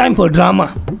no time for drama.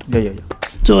 yeah.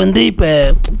 So வந்து இப்போ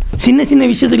சின்ன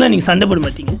விஷயத்துக்குலாம் நீங்கள் சண்டை போட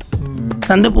மாட்டீங்க.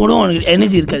 சண்டை போடும் உனக்கு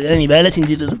எனர்ஜி இருக்காது, நீ வேலை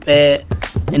செஞ்சுட்டு இருப்ப.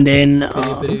 அண்ட் தென்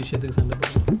பெரிய விஷயத்துக்கு சண்டை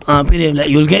போடும். பெரிய இல்லை,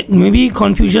 you will get maybe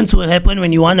confusions will happen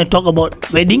when you want to talk about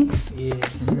weddings.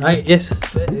 yes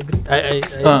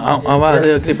அவன் அது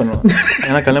அக்ரி பண்ணுவான்,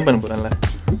 ஏன்னா கல்யாணம் பண்ண போகிறான்ல.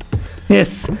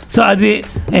 எஸ். ஸோ அது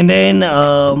and then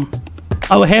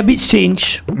our habits change.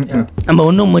 நம்ம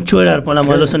இன்னும் மெச்சூர்டாக இருப்போம் நம்ம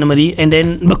முதல்ல சொன்ன மாதிரி. அண்ட்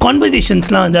தென் இப்போ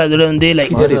கான்வர்சேஷன்ஸ்லாம் வந்து அதில் வந்து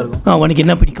லைக் உனக்கு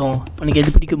என்ன பிடிக்கும், உனக்கு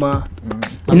எது பிடிக்குமா,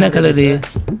 என்ன கலரு,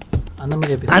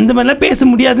 அந்த மாதிரிலாம் பேச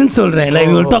முடியாதுன்னு சொல்கிறேன். Like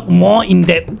we will talk more in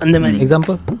depth. அந்த மாதிரி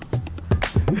example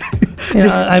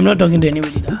I'm not talking to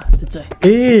anybody. That's why.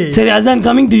 சரி, Azan,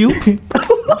 coming to you.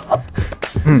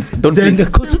 இந்த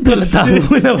கொசுத்தோல தாங்க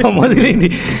முதல்ல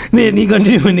நீ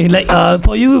கண்டினியூ பண்ணி. Like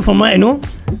for you, from what I know,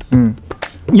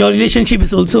 your relationship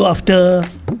is also after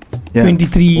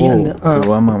 23.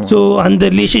 So அந்த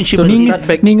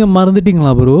relationship நீங்க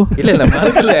மறந்துட்டீங்களா ப்ரோ? இல்ல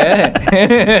மறக்கல,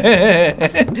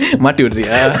 மாட்டி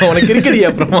விடுறியா, உனக்கு இருக்கடி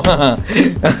அப்புறமா.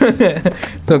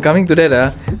 ஸோ கமிங் டு தட்,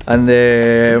 அந்த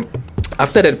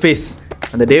ஆஃப்டர் தட் ஃபேஸ்,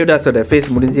 அந்த தேவதாஸோட ஃபேஸ்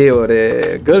முடிஞ்சு ஒரு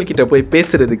கேர்ள் கிட்ட போய்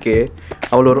பேசுறதுக்கு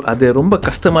அவ்வளோ அது ரொம்ப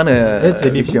கஷ்டமான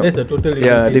விஷயம்.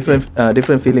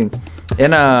 Different feeling.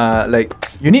 ஏன்னா like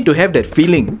you need to have that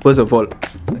feeling first of all.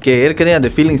 Okay ஏற்கனவே அந்த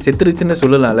ஃபீலிங் செத்துருச்சுன்னு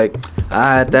சொல்லலாம். லைக்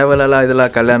தேவையில்லாம்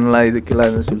இதெல்லாம் கல்யாணம்லாம்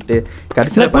இதுக்கெல்லாம் சொல்லிட்டு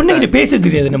கடைசியில் பொண்ணுகிட்ட பேச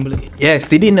தெரியாது நம்மளுக்கு. எஸ்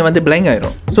திடீர்னு வந்து blank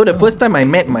ஆயிரும். So the first time I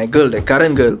met my girl, the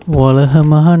current girl,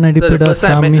 உலகமாக நடிப்படா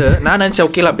சாமி. நான் நினச்சேன்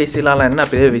ஓகேலாம் பேசலாம், என்ன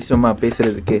பெரிய விஷயமா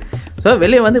பேசுறதுக்கு. ஸோ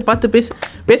வெளியே வந்து பார்த்து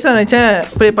பேச நினச்சேன்.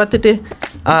 போய் பார்த்துட்டு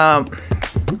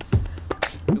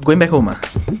going back home.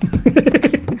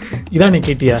 இதான் நீ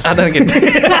கேட்டியா? அதான் கேட்டேன்.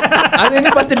 அது என்ன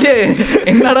பார்த்துட்டு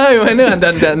என்னடா இவனு அந்த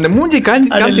அந்த அந்த மூஞ்சி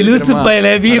காஞ்சி லூசு பையில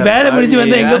வேலை முடிச்சு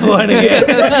வந்து எங்கே போவானுங்க.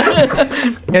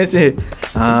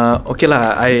 ஓகேலா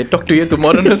ஐ டாக் டு யூ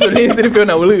டுமாரோன்னு சொல்லி திருப்பி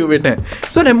நான் உழுகு போயிட்டேன்.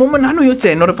 ஸோ நான் மூமெண்ட் நானும்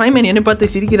யோசிச்சேன். என்னோட 5 men என்னை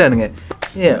பார்த்து சிரிக்கிறானுங்க.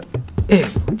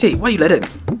 சரி why you like that?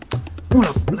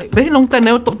 Like very long time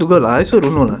never talk to girl. I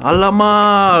don't know. Allama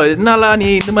என்னலா நீ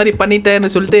இந்த மாதிரி பண்ணிட்டேன்னு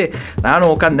சொல்லிட்டு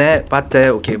நானும் உட்காந்தேன் பார்த்தேன்.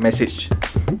 Okay message.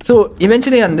 ஸோ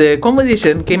இவென்ச்சுவலி அந்த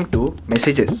கான்வர்சேஷன் கேம் டு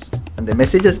மெசேஜஸ். அந்த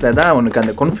மெசேஜஸில் தான் அவனுக்கு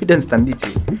அந்த கான்ஃபிடென்ஸ்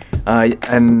தந்துச்சு.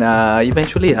 அண்ட்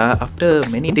இவென்ச்சுவலி ஆஃப்டர்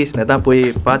மெனி டேஸில் தான் போய்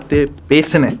பார்த்து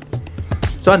பேசினேன்.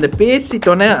 ஸோ அந்த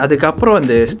பேசிட்டோன்னே அதுக்கப்புறம்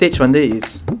அந்த ஸ்டேஜ் வந்து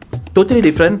is totally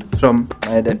different from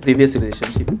my previous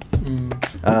relationship.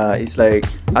 It's like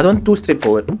I don't too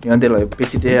straightforward. You know, like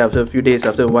basically after a few days,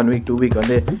 after 1 week, 2 week,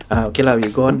 வந்து okay lah, we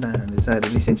go on this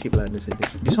relationship lah.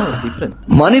 This one was different.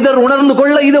 மனிதர் உணர்ந்து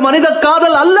கொள்ள இது மனித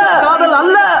காதல் அல்ல, காதல்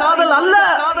அல்ல, காதல் அல்ல,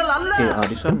 காதல் அல்ல. Okay,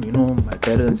 this one, you know, my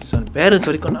parents, this one, parents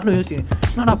வரைக்கும் நானும் யோசிச்சேன்.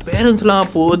 என்னடா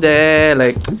பேரண்ட்ஸ்லாம் போதே,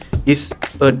 like is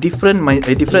a different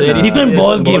different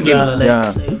ball game. Yeah,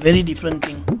 very different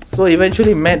thing. So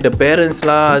eventually met the parents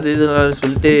lah. அது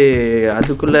சொல்லிட்டு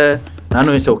அதுக்குள்ள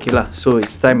நானும் யோசிச்சேன் ஓகேலா. ஸோ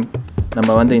இட்ஸ் டைம் நம்ம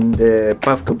வந்து இந்த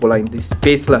பாஃப்க்கு போகலாம், இந்த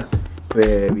ஸ்பேஸில்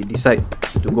we decide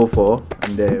to go for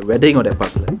அந்த வெட்டிங் ஓட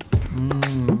பாஃபில்.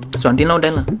 ஸோ அண்டில் நவ்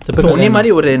டென்லாம் ஒன்னே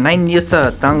மாதிரி ஒரு 9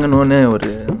 இயர்ஸாக தாங்கணும்னு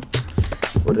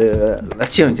ஒரு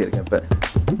லட்சியம் வச்சுருக்கேன். இப்போ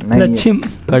லட்சியம்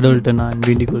கடவுள்கிட்ட நான்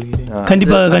வேண்டிக் கொள்கிறேன்.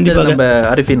 கண்டிப்பாக நம்ம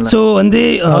அறிஃபின். ஸோ வந்து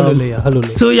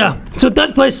ஸோ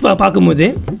தேர்ட் ஃபர்ஸ்ட் பார்க்கும்போது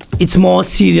it's more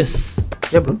serious.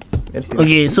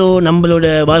 Okay so நம்மளோட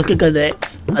வாழ்க்கை கதை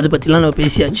அதை பற்றிலாம் நம்ம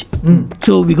பேசியாச்சு.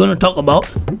 So we gonna talk about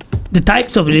the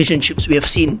types of relationships we have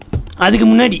seen. அதுக்கு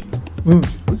முன்னாடி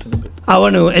I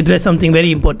want to address something very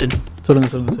important. சொல்லுங்க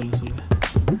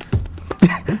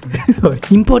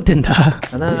இம்பார்ட்டண்டா?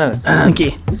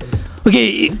 Okay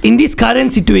in this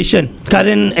current situation,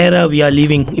 current era we are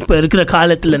living, இப்போ இருக்கிற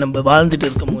காலத்தில் நம்ம வாழ்ந்துட்டு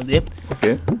இருக்கும் போது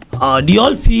do you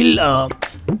all feel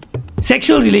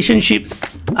sexual relationships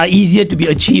are easier to be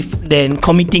achieved than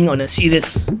committing on a serious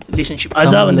relationship?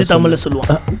 அதான் வந்து தமிழ்ல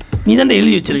சொல்லுவாங்க. நீ தான்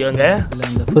எழுதி வச்சிருக்காங்க. இல்லை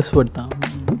இந்த ஃபர்ஸ்ட் வேர்ட் தான்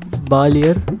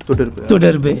பாலியர்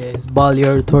தொடர்பு.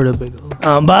 பாலியர்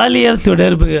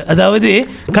தொடர்பு, அதாவது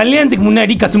கல்யாணத்துக்கு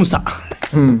முன்னாடி கசுமுசா,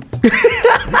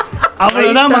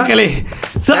 அவ்வளோதான் மக்களே.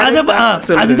 ஸோ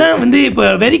அதுதான் வந்து இப்போ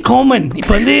வெரி காமன்.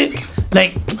 இப்போ வந்து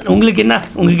லைக் உங்களுக்கு என்ன,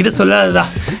 உங்ககிட்ட சொல்லாததா,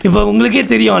 இப்போ உங்களுக்கே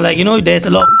தெரியும், like you know there's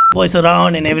a lot of boys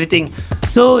around and everything.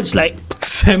 So it's like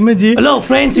a lot of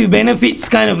friends with benefits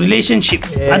kind of relationship.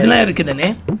 அதெல்லாம் இருக்குதுன்னு.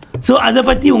 ஸோ அதை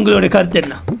பற்றி உங்களோட கருத்து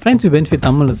என்ன? ஃப்ரெண்ட்ஸ் வித் பெனிஃபிட்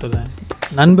தமிழில் சொல்ல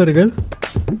நண்பர்கள்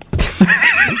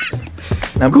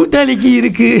கூட்டாளிக்கு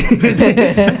இருக்கு.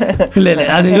 இல்லை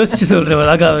அதை யோசிச்சு சொல்கிறேன்.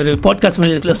 அழகாக ஒரு பாட்காஸ்ட்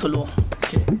இதுக்குள்ள சொல்லுவோம்.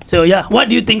 So what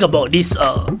do you think about this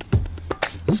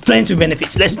friends with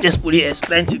benefits? Let's just put it as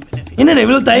friends with benefits. என்ன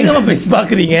இவ்வளவு தயங்கமா பேசி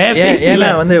பாக்குறீங்க? ஏன்னா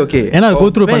வந்து ஓகே, ஏன்னா go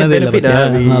through பண்ணதே இல்ல.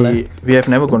 We have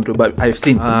never gone through, but I've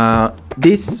seen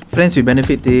this friends with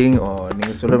benefit thing, or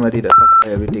நீங்க சொல்ற மாதிரி the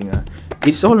everything,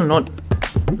 it's all not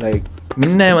like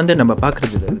முன்ன வந்து நம்ம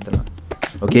பாக்குறது இதெல்லாம்.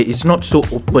 Okay, it's not so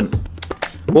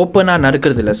ஓப்பனா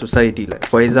நடக்கிறது இல்லை சொசைட்டியில்.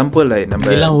 ஃபார் எக்ஸாம்பிள் நம்ம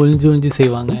எல்லாம் ஒளிஞ்சு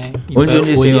செய்வாங்க.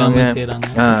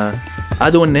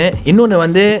 அது ஒன்று. இன்னொன்று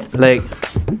வந்து லைக்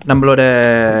நம்மளோட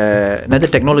நிறைய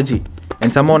டெக்னாலஜி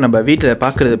அண்ட் சமோ நம்ம வீட்டில்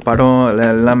பார்க்குறது படம்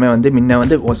எல்லாமே வந்து முன்ன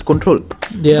வந்து வாஸ் கண்ட்ரோல்.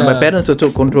 நம்ம பேரண்ட்ஸ் வச்சு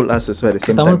கண்ட்ரோல்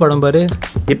தமிழ் படம் பாரு.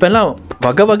 இப்போல்லாம்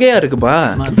வகையாக இருக்குப்பா.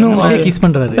 கிஸ்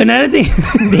பண்ணுறாரு.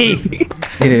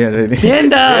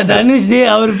 ஏண்டா தனுஷ் டே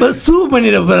அவர் இப்போ சூ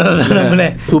பண்ணிட போறாரு நம்மளே.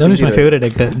 Dhanush my favourite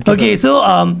actor. Okay, so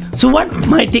what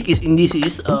my take is in this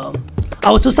is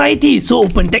our society is so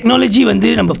open. Technology வந்து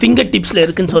நம்ம ஃபிங்கர் டிப்ஸ்ல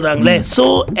இருக்குன்னு சொல்றாங்களே. So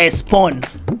as porn,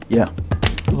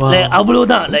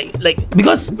 அவ்வளோதான். லைக்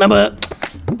பிகாஸ் நம்ம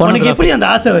உனக்கு எப்படி அந்த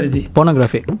ஆசை வருது?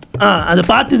 போனோகிராஃபி. அதை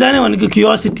பார்த்து தானே உனக்கு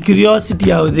கியூரியாசிட்டி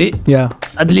ஆகுது.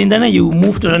 அதுலேருந்து தானே you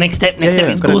move to the next step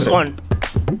it goes on.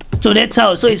 So that's how.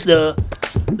 So it's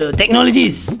the technology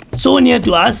is so near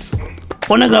to us.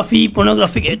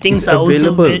 Pornographic things are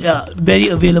available. Also very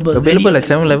available like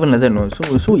 7-Eleven ல no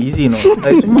so easy no.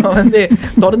 சும்மா வந்து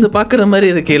தொடர்ந்து பார்க்குற மாதிரி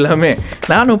இருக்கு எல்லாமே.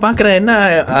 நானும் பார்க்குறேன். என்ன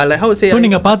how say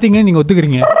நீங்க பாத்தீங்க, நீங்க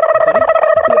ஒத்துக்கிறீங்க.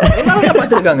 என்ன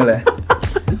பார்த்துருக்காங்களே.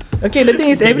 Okay, the thing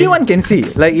is everyone can see.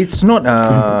 Like it's not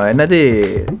another.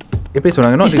 எப்படி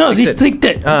சொல்றாங்க? It's not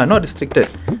restricted. Not restricted.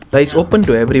 Like it's open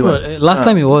to everyone. Last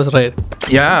time it was, right?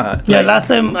 Yeah. Last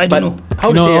time I don't know. How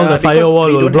to say? All the firewall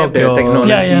will block your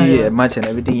technology much and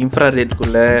everything. Infrared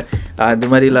குள்ள அது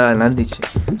மாதிரிலாம் நடந்துச்சு.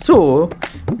 So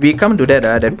we come to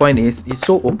that point is it's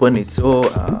so open. It's so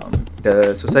the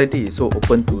society is so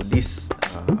open to this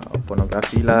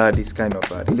pornography lah, this kind of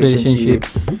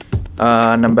relationships.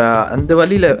 நம்ம அந்த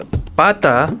வழியில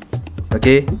பார்த்தா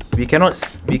okay, we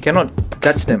cannot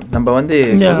judge them. நம்ம வந்து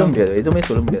சொல்ல முடியாது, எதுவுமே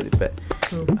சொல்ல முடியாது. இப்போ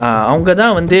அவங்க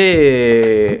தான் வந்து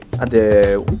அது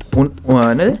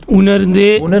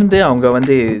உணர்ந்து அவங்க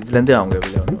வந்து இதுலேருந்து அவங்க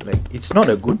விளையாடணும். Like it's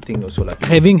not a good thing also.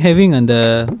 Like having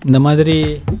இந்த மாதிரி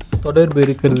தொடர்பு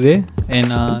இருக்கிறது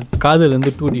and காதல்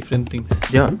வந்து 2 different things.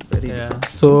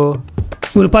 ஸோ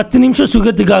ஒரு 10 நிமிஷம்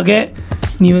சுகத்துக்காக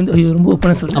நீ வந்து ரொம்ப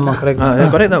ஓப்பனாக சொல்ல. ஆமாம், கரெக்ட்.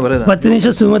 10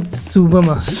 நிமிஷம்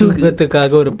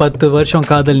சுகத்துக்காக ஒரு 10 வருஷம்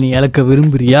காதல் நீ இழக்க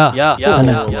விரும்புறியா?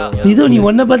 இதோ நீ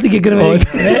ஒன்றை பார்த்து கேட்குற மாதிரி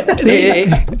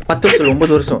 10 வருஷம்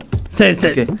 9 வருஷம்.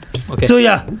 சரி. So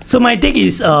yeah, so my take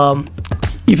is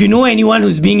if you know anyone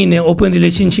who's being in an open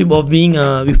relationship of being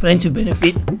with friends with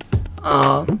benefit,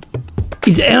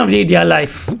 it's the end of the day their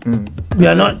life. We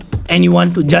are not anyone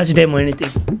to judge them or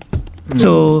anything.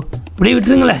 So அப்படியே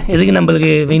விட்டுருங்களேன். எதுக்கு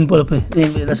நம்மளுக்கு vein பொழப்பு?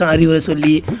 ஏதாச்சும் அறிவுரை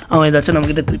சொல்லி அவன் ஏதாச்சும்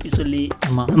நம்மக்கிட்ட திருப்பி சொல்லி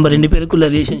நம்ம 2 பேருக்குள்ள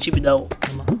ரிலேஷன்ஷிப் இதாகும்.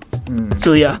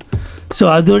 ஸோ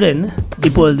அதோட என்ன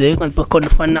இப்போது இப்போ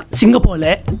கொஞ்சம் ஃபன்னாக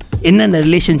சிங்கப்பூரில் என்னென்ன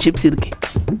ரிலேஷன்ஷிப்ஸ் இருக்குது?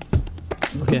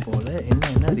 ஓகே,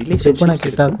 என்ன ரிலேஷன்ஷிப்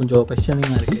கேட்டால் கொஞ்சம்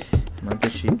கொஸ்டினிங்காக இருக்குது.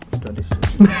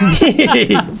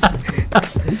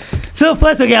 So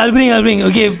first, okay, I'll bring.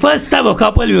 Okay, first type of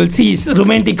couple we will see is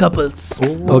romantic couples.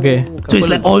 Okay. So it's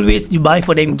like always you buy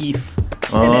for them gift.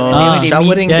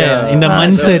 Showering இந்த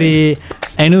மன்சரி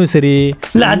anniversary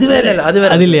இல்ல அது வேற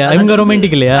அது இல்லையா? இவங்க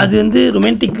ரொமான்டிக் இல்லையா? அது வந்து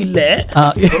ரொமான்டிக் இல்ல.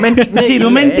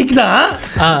 ரொமான்டிக் தான்.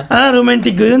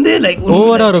 ரொமான்டிக் வந்து like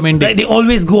overall romantic. Like they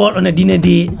always go out on a dinner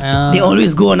date. They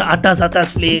always go on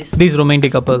atas place. These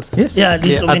romantic couples. Yes. Yeah,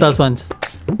 these romantic. Atas ones.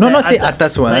 No, not say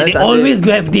atas one. Like they always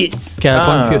go have dates.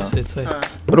 Confused. That's why.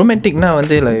 Romanticனா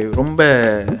வந்து like ரொம்ப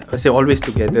say always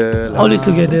together. Always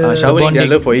together. Showering their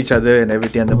love for each other and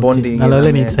everything and the bonding. நல்ல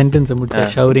நீ sentence முடிச்ச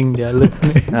showering their love.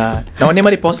 நான் ஒண்ணே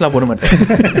மாதிரி போஸ்ட்லாம் போட மாட்டேன்.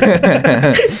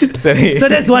 So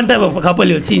that's one type of couple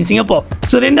you'll see in Singapore.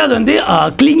 So ரெண்டாவது வந்து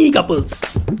clingy couples.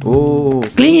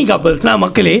 clingy couples-னா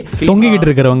மக்களே தொங்கிக்கிட்டு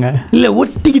இருக்கிறவங்க இல்ல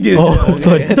ஒட்டிக்கிட்டு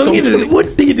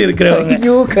இருக்கிறவங்க.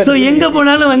 ஸோ எங்க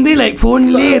போனாலும் வந்து லைக்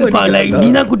ஃபோன்லேயே இருப்பான். லைக் நீ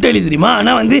தான் குட்டாளி தெரியுமா,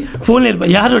 ஆனால் வந்து ஃபோனில்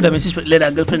இருப்பான். யாரோட மெசேஜ் இல்லைடா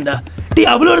கேர்ள் ஃப்ரெண்டா டீ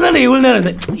அவளோட தான் இவ்வளோ நேரம்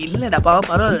இருந்தேன். இல்லைடா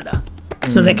பரவாயில்லடா.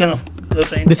 ஸோ லைக் கைண்ட் ஆஃப்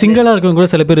இந்த சிங்கிளாக இருக்கவங்க கூட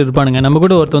சில பேர் இருப்பானுங்க. நம்ம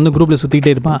கூட ஒருத்தர் வந்து குரூப்பில்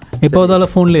சுற்றிக்கிட்டே இருப்பான், எப்போதால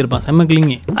ஃபோனில் இருப்பான். செம்ம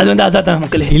கிளிங்கி. அது வந்து ஆசாத்தா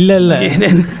மக்களே. இல்லை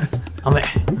அவன்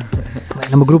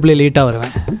நம்ம குரூப்லேயே லேட்டாக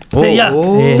வருவேன்.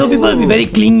 So people will be very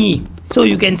clingy. So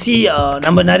you can see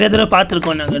நம்ம நிறைய தடவை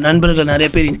பார்த்துருக்கோம். நாங்கள் நண்பர்கள் நிறைய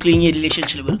பேர் கிளிங்கி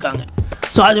ரிலேஷன்ஷிப் இருக்காங்க.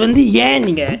 ஸோ அது வந்து ஏன்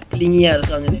நீங்கள் கிளிங்கியாக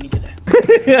இருக்காங்கன்னு நினைக்கிறேன்.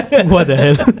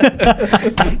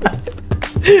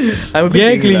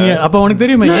 அப்ப உனக்கு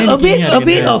தெரியுமா? A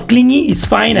bit of clingy is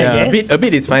fine, I guess. A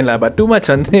bit is fine lah, but too much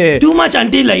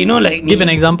until like you know like give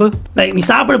an example. Like நீ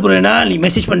சாப்பிட போறேனா நீ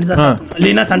மெசேஜ் பண்ணிட்டு தான் சாப்பிடணும்.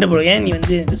 இல்லைனா சண்டை போடுற. ஏன் நீ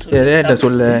வந்து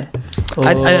சொல்ல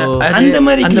அந்த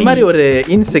மாதிரி ஒரு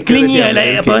இன்செக்யூரிட்டி.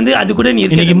 அப்ப வந்து அது கூட நீ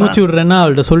இன்னைக்கு மூச்சு விடுறேன்னா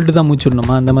அவள்கிட்ட சொல்லிட்டு தான் மூச்சு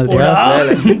விடணுமா? அந்த மாதிரி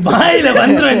பாயில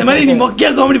வந்துடும். இந்த மாதிரி நீ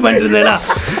மொக்கையா காமெடி பண்ணிட்டு இருந்தேடா.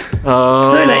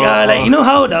 So like you know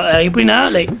how எப்படின்னா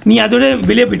லைக் நீ அதோட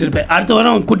வெளியே போயிட்டு இருப்ப. அடுத்த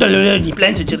வாரம் கூட்டாளியோட நீ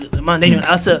plans வச்சிருக்கமா. Then you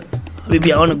ask her, baby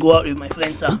I want to go out with my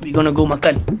friends. We gonna go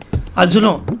makan. அது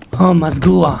சொல்லும் must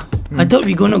go. I thought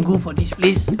we gonna go for this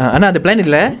place. ஆனா அந்த பிளான்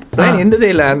இல்ல. பிளான் எந்ததே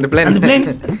இல்ல. அந்த பிளான்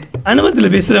அனுபவத்துல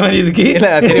பேசுற மாதிரி இருக்கு. இல்ல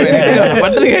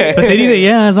தெரியுது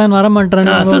ஏன் ஆசான் வர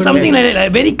மாட்டான். So something like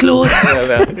very close.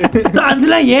 So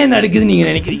அதெல்லாம் ஏன் நடக்குது நீங்க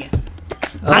நினைக்கிறீங்க?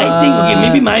 I think okay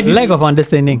maybe my lack of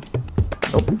understanding.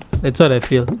 That's what I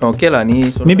feel. Okay la நீ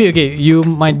maybe okay you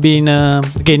might be in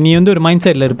okay நீ வந்து ஒரு மைண்ட்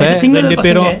செட்ல இருப்ப. ரெண்டு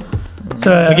பேரும்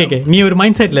ஓகே நீ ஒரு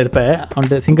மைண்ட் செட்ல இருப்ப.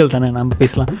 அந்த சிங்கிள் தானே நம்ம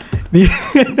பேசலாம். நீ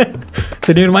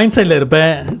ஒரு மைண்ட் செட்ல இருப்ப.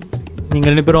 நீங்க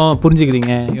ரெண்டு பேரும்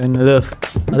புரிஞ்சுக்கிறீங்க.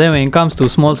 அதே when it comes to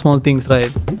small things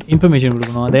right information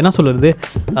கொடுக்கணும். அது என்ன சொல்றது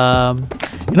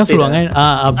என்ன சொல்லுவாங்க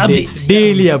அப்டேட்ஸ்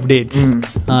டெய்லி அப்டேட்ஸ்.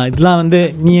 இதெல்லாம் வந்து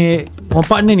நீ உன்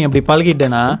பாட்டு நீ அப்படி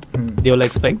பழகிட்டேன்னா they will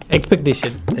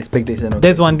expectation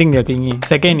that's one thing they are clingy.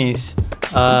 Second is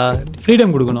freedom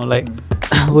கொடுக்கணும். லைக்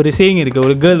ஒரு சேயிங் இருக்குது,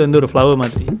 ஒரு கேர்ள் வந்து ஒரு ஃப்ளவர்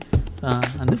மாதிரி.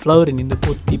 அந்த ஃப்ளவர் நீ இந்த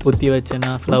பொத்தி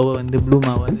வச்சேன்னா ஃப்ளவர் வந்து ப்ளூம்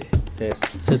ஆகாது,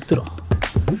 செத்துரும்.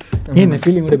 ஏன் இந்த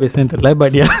ஃபீலிங் கூட பேசுகிறேன்னு தெரியல.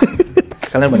 பட்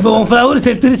கல்யாணம் இப்போ உன் ஃப்ளவர்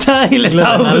செத்துருச்சா இல்லை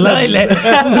சாவுதா இல்லை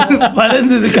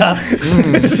வளர்ந்ததுக்கா?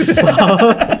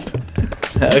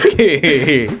 ஓகே.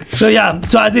 So yeah,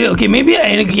 so அது okay, maybe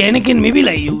எனக்கு maybe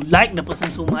like you like the person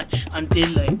so much until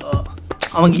like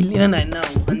அவங்க இல்லைன்னா நான் என்ன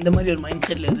ஆகும் அந்த மாதிரி ஒரு மைண்ட்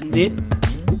செட்டில் இருந்து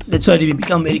that's why we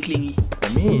become very clingy.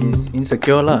 For me is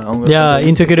insecure lah.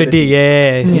 insecurity,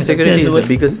 yes. Insecurity is the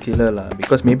biggest killer lah,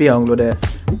 because maybe அவங்களோட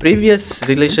previous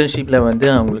relationshipல வந்து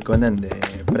அவங்களுக்கு வந்து அந்த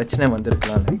பிரச்சனை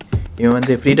வந்திருக்கலாம். லைக் இவன்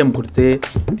வந்து ஃப்ரீடம் கொடுத்து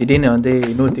திடீர்னு வந்து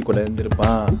இன்னொருத்தி கூட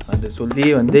இருந்திருப்பான், அது சொல்லி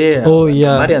வந்து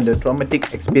மாதிரி அந்த ட்ராமேட்டிக்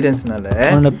எக்ஸ்பீரியன்ஸ்னால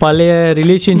அந்த பழைய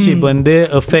ரிலேஷன்ஷிப் வந்து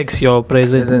affects your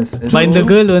present. இந்த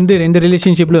கேர்ள் வந்து 2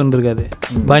 ரிலேஷன்ஷிப்ல இருந்திருக்காது,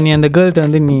 பட் நீ அந்த கேர்ள்கிட்ட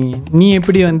வந்து நீ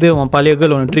எப்படி வந்து உன் பழைய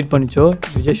கேர்ள் உன்னை ட்ரீட் பண்ணிச்சோ,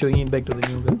 you just showing it back to the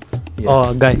new girl.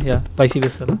 Guy, vice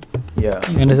versa. You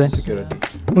understand? Security.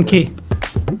 Okay.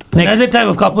 Next. Another type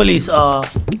of couple is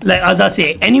like Azhar say,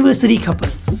 anniversary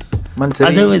couples.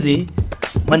 அதாவது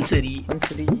மன்சரி,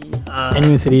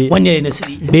 anniversary, 1 year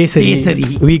anniversary, day சரி,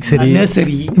 week சரி,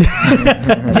 nursery,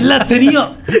 எல்லாம் சரியும்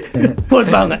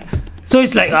போடுவாங்க. So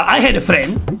it's like I had a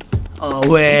friend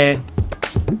where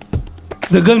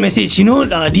the girl messaged, you know,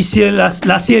 this year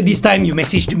last year this time you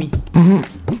messaged me.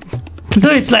 So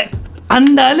it's like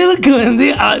அந்த அளவுக்கு வந்து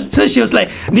so she was like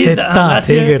this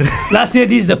last year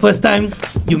this is the first time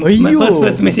you my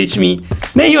first message me.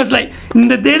 Then he was like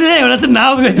இந்த தேடல எவ்வளவு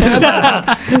ஞாபகம் வச்சிருக்கா.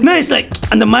 No, it's like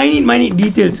அந்த minute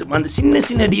details, அந்த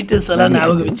சின்ன details எல்லாம்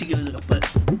ஞாபகம் வச்சுக்கிறது அப்ப.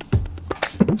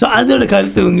 ஸோ அதோட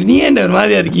கருத்து நீ ஏன்டா ஒரு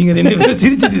மாதிரியா இருக்கீங்க, 2 பேரும்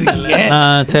சிரிச்சிட்டு இருக்கீங்க.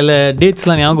 சில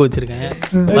டேட்ஸ்லாம் ஞாபகம் வச்சிருக்கேன்,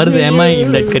 வருது am I in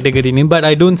that category, but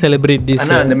I don't celebrate this.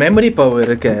 ஆனா அந்த மெமரி பவர்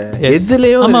இருக்கு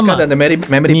எதுலயும் இருக்காது, அந்த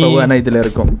மெமரி பவர் ஆனா இதுல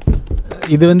இருக்கும்.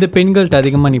 இது வந்து பெண்கள்ட்ட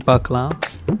அதிகமா நீ பார்க்கலாம்.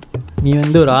 நீ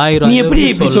வந்து ஒரு 1000 நீ எப்படி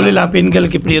சொல்லலாம்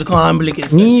பெண்களுக்கு இப்படி இருக்கும் ஆம்பளைக்கு?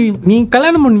 நீ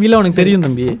கல்யாணம் பண்ணுவீல உனக்கு தெரியும்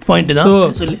தம்பி, பாயிண்ட் தான்.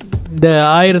 சொல்லு, இந்த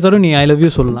 1000 தடவை நீ ஐ லவ்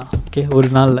யூ சொல்லலாம். ஓகே, ஒரு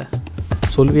நாளில்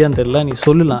சொல்வியான்னு தெரியல, நீ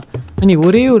சொல்லலாம். நீ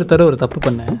ஒரே ஒரு தடவை ஒரு தப்பு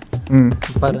பண்ண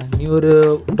பாரு, நீ ஒரு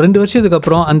 2 வருஷத்துக்கு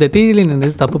அப்புறம் அந்த தேதியில நீ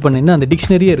தப்பு பண்ணேன்னா அந்த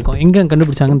டிக்ஷனரியே இருக்கும், எங்கே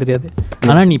கண்டுபிடிச்சாங்கன்னு தெரியாது.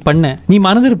 ஆனால் நீ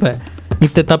மறந்துருப்ப, நீ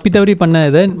தப்பி தவறி பண்ண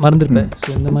இதை மறந்துருப்ப. ஸோ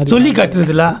இந்த மாதிரி சொல்லி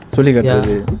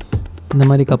காட்டுறது இந்த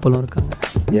மாதிரி கப்பலும் இருக்காங்க.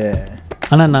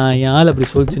 ஆனால் நான் என் ஆள் அப்படி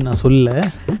சொல்லிச்சு நான் சொல்லலை,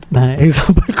 நான்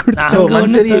எக்ஸாம்பிள்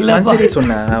மன்சரி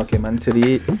சொன்னேன். Okay, Manjari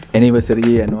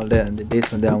anniversary and all that, அந்த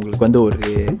டேஸ் வந்து அவங்களுக்கு வந்து ஒரு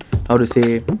how to say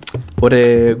ஒரு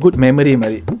குட் மெமரி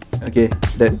மாதிரி. Okay,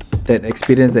 that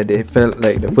experience that they felt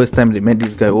like the first time they met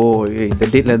this guy, இந்த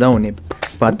டேட்ல தான் உன்னை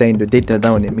பார்த்தேன், இந்த டேட்ல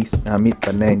தான் உன்னை மீட்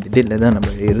பண்ணேன், இந்த டேட்ல தான் நம்ம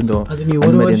இருந்தோம்.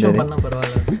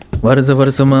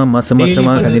 வருஷமா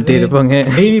மாசமா கண்டிட்டே இருப்பாங்க.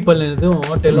 டெய்லி பல்லதும்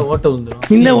ஹோட்டல்ல ஓட்ட வந்துரும்,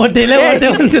 இந்த ஹோட்டல்ல ஓட்ட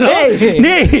வந்துரும்.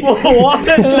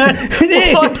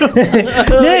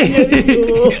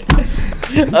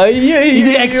 ஐயோ,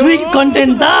 இது எக்ஸ்பிளிக்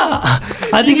கண்டென்ட் தான்,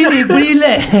 அதுக்கு இது இப்படி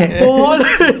இல்லை.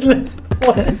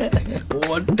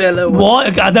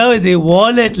 அதாவது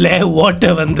வாலெட்ல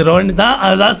ஓட்ட வந்துரும் தான்,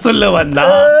 அதான் சொல்ல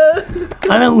வந்தான்.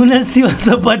 ஆனா உணர்ச்சி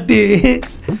வசப்பட்டு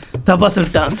தப்பா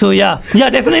சொல்லிட்டான். ஸோ யா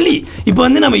டெஃபினெட்லி இப்போ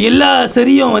வந்து நம்ம எல்லா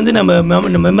சரியும் வந்து நம்ம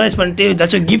மெமரைஸ் பண்ணிட்டு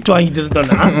ஏதாச்சும் கிஃப்ட் வாங்கிட்டு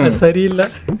இருந்தோம்னா சரியில்லை,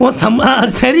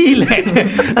 சரியில்லை,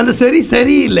 அந்த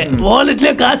சரியில்லை,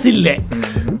 வாலெட்ல காசு இல்லை,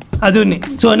 அது ஒன்று.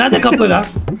 ஸோ another couple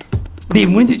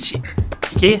முடிஞ்சிச்சு.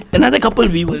 Okay, another couple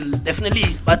we will definitely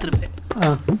பார்த்துருப்பேன்,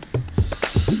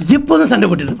 எப்போதும் சண்டை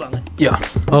போட்டு இருப்பாங்க.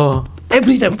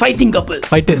 Every time fighting couple,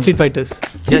 street fighters,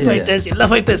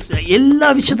 எல்லா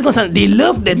விஷயத்துக்கும் சண்டை. They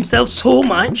love themselves so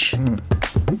much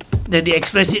that they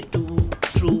express it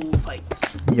through fights.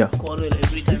 Quarrel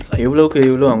every time fight.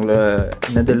 எவ்வளோ அவங்கள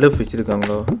என்னது லவ்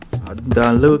வச்சிருக்காங்களோ அந்த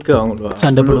அளவுக்கு அவங்கள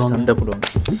சண்டை போடுவாங்க.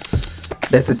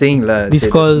 That's the saying la. This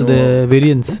called the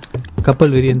variance,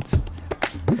 couple variance.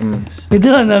 இது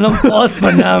வந்தாலும் பாஸ்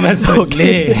பண்ணாம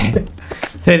சொல்லு,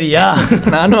 சரியா?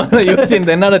 நானும் அதை யோசிச்சேன்,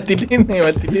 என்னடா திடீர்னு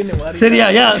மாறி. சரியா?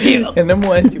 என்னமோ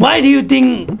ஆச்சு. Why do you think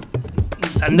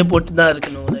சண்டை போட்டு தான்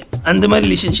இருக்கணும்? அந்த மாதிரி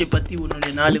ரிலேஷன்ஷிப் பற்றி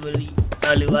உன்னுடைய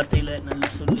 4 வார்த்தையில் நல்லா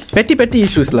சொல்லு. பெட்டி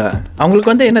இஷ்யூஸ்ல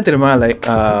அவங்களுக்கு வந்து என்ன தெரியுமா, like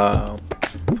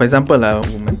for example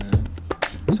woman,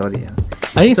 sorry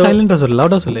சைலண்டா சொல்லு,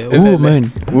 லவுடா சொல்லு.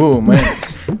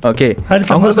 ஓகே,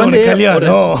 அவங்களுக்கு வந்து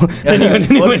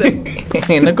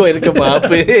எனக்கும் இருக்கு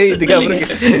பாப்பு இதுக்கு அப்புறம்.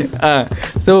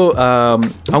 ஸோ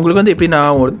அவங்களுக்கு வந்து எப்படின்னா,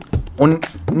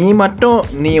 நீ மட்டும்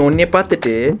நீ உன்னை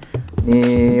பார்த்துட்டு நீ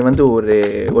வந்து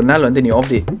ஒரு நாள் வந்து நீ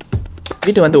ஆஃப் டே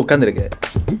வீட்டு வந்து உட்காந்துருக்க,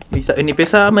 நீ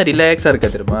பேசாமல் ரிலாக்ஸாக இருக்க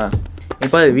தெரியுமா,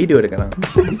 இப்போ வீடியோ எடுக்கலாம்.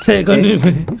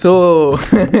 ஸோ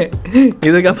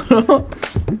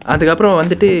அதுக்கப்புறம்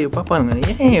வந்துட்டு பார்ப்பாங்க,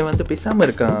 ஏன் வந்து பேசாமல்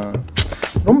இருக்கான்,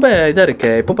 ரொம்ப இதாக இருக்க,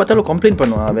 எப்போ பார்த்தாலும் கம்ப்ளைண்ட்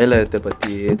பண்ணுவான் வேலையை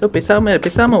பற்றி, ஏதோ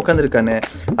பேசாமல் உட்காந்துருக்கானே.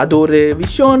 அது ஒரு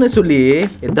விஷயம்னு சொல்லி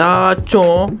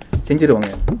ஏதாச்சும்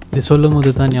செஞ்சிருவாங்க. இது சொல்லும்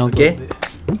போது தான் ஓகே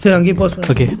சரி அங்கேயே போஸ்ட்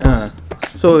பண்ணு. ஓகே.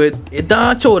 ஸோ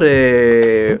ஏதாச்சும் ஒரு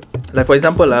லைக் ஃபார்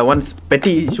எக்ஸாம்பிள் ஒன்ஸ்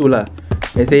பெட்டி இஷ்யூலா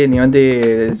சரி நீ வந்து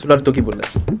சுடார் தூக்கி போடல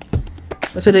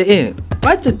சரி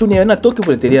பாய்ச்ச துணி என்ன தூக்கி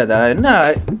போட தெரியாதா என்ன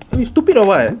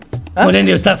ஸ்டூபிடோவா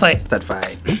ஸ்டார்ட்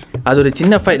ஃபைட். அது ஒரு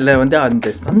சின்ன ஃபைட்டில் வந்து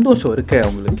அந்த சந்தோஷம் இருக்கு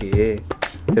அவங்களுக்கு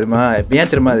தெரியுமா? ஏன்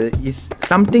தெரியுமா? Is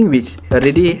something which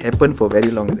ready happen for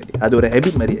very long ready. அது ஒரு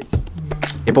ஹேபிட் மாதிரி ஆச்சு.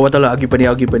 எப்போ பார்த்தாலும் ஆர்கியூ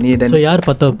பண்ணி யார்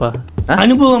பத்த வைப்பா?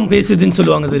 அனுபவம் பேசுதுன்னு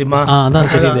சொல்லுவாங்க தெரியுமா?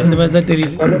 அதான் தெரியுது, இந்த மாதிரி தான்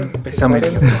தெரியுது. பேசாம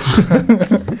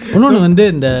இன்னொன்று வந்து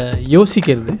இந்த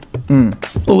யோசிக்கிறது.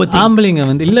 ஆம்பளைங்க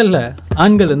வந்து இல்லை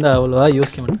ஆண்கள் வந்து அவ்வளோவா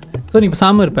யோசிக்க மாட்டாங்க. ஸோ நீ இப்போ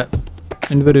சாம இருப்ப,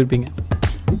 2 பேரும் இருப்பீங்க,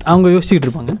 அவங்க யோசிச்சுக்கிட்டு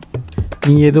இருப்பாங்க,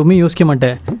 நீ எதுவுமே யோசிக்க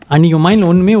மாட்டேன். அன்றைக்கி மைண்டில்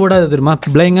ஒன்றுமே ஓடாது தெரியுமா?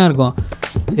 பிளைங்காக இருக்கும்.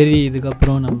 சரி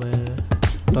இதுக்கப்புறம் நம்ம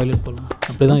டாய்லெட் போகலாம்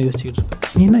அப்படி தான் யோசிச்சுக்கிட்டு இருப்பேன்.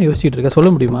 நீ என்ன யோசிச்சுட்டு இருக்க சொல்ல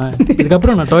முடியுமா?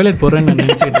 இதுக்கப்புறம் நான் டாய்லெட் போகிறேன்னு நான்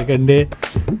நினச்சிக்கிட்டு இருக்கேன்ண்டு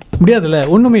முடியாதுல்ல,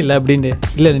 ஒன்றுமே இல்லை அப்படின்ட்டு.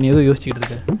 இல்லை நீ ஏதோ யோசிச்சுக்கிட்டு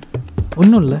இருக்க,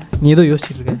 ஒன்றும் இல்லை நீ ஏதோ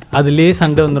யோசிச்சுட்டு இருக்க, அதுலேயே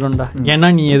சண்டை வந்துடும்டா. ஏன்னா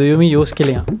நீ எதுவுமே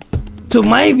யோசிக்கலையா. So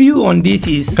my view on this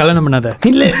is கல்யாணம் பண்ணாத.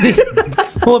 இல்லை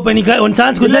இப்போ நீ ஒன்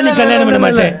சான்ஸ் கொடுத்தா நீ கல்யாணம் பண்ண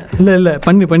மாட்டேன். இல்லை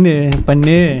பண்ணு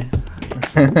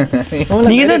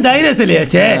நீங்க தான் தைரியம்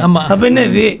சொல்லியாச்சே. ஆமா அப்ப என்ன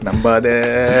இது நம்பாத.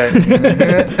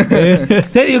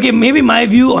 சரி okay, maybe my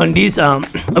view on this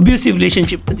abusive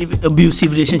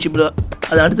relationship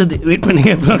அது அடுத்தது வெயிட்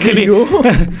பண்ணுங்க.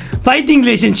 ஃபைட்டிங்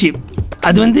ரிலேஷன்ஷிப்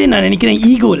அது வந்து நான் நினைக்கிறேன்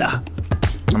ஈகோலா.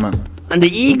 அந்த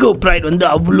ஈகோ ப்ரைட் வந்து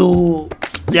அவ்வளோ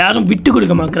யாரும் விட்டு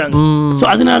கொடுக்க மாக்குறாங்க. ஸோ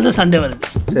அதனால தான் சண்டை வருது.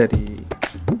 சரி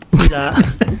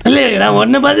இல்லை நான்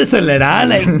ஒன்றை பார்த்து சொல்லடா,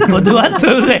 லைக் பொதுவாக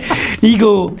சொல்கிறேன்.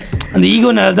 அந்த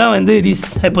ஈகோனால தான் வந்து this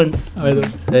happens.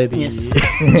 Yes.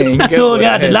 So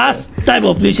yeah, the last type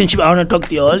of relationship I want to talk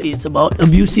to you all is about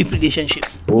abusive relationship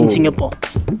in Singapore.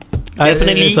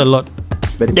 Definitely, it's a lot.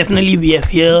 Definitely we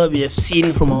have seen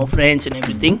from our friends and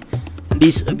everything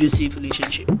this abusive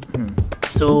relationship.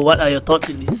 So what are your thoughts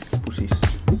in this?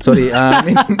 Sorry,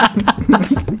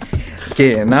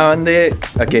 okay, நான் வந்து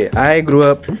I grew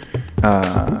up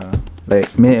like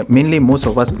mainly most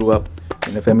of us grew up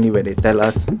in a family where they tell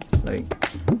us like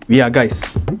we are guys,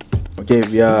 okay,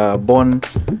 we are born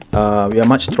we are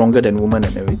much stronger than women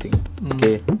and everything.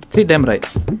 Okay, treat them right.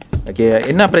 Okay,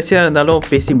 என்ன பிரச்சனை இருந்தாலும்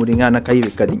பேசி முடிங்க, ஆனால் கை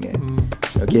வைக்காதீங்க.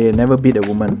 Okay, never beat a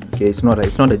woman. Okay, it's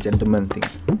not a gentleman thing.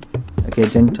 Okay,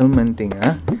 gentleman thing.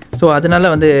 So அதனால்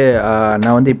வந்து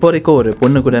நான் வந்து இப்போ வரைக்கும் ஒரு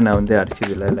பொண்ணு கூட நான் வந்து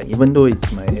அடிச்சதில்லை. இல்லை even though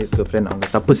it's my X friend, அவங்க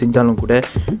தப்பு செஞ்சாலும் கூட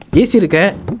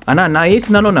ஏசியிருக்கேன். ஆனால் நான்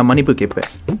ஏசினாலும் நான் மன்னிப்பு கேட்பேன்.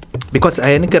 பிகாஸ்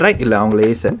எனக்கு ரைட் இல்லை அவங்கள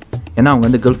ஏச. ஏன்னா அவங்க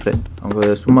வந்து கேர்ள் ஃப்ரெண்ட், அவங்க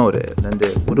சும்மா ஒரு அந்த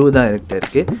உருவு தான் என்கிட்ட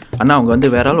இருக்குது. ஆனால் அவங்க வந்து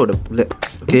வேற ஆளோட பிள்ளை.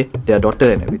 Okay, their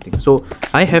daughter and everything. So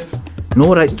I have no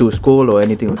rights to scold ஓ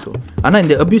எனி திங் ஆல்சோ. ஆனால்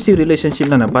இந்த அப்யூசிவ்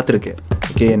ரிலேஷன்ஷிப் நான் பார்த்துருக்கேன்.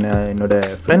 ஓகே, நான்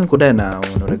என்னோடய ஃப்ரெண்ட் கூட நான்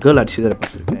அவனோட கேர்ள் அடிச்சதை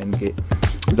பார்த்துருக்கேன். எனக்கு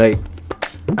like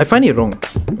I find it wrong.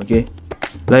 Okay,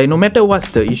 like no matter what's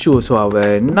the issue, so அவ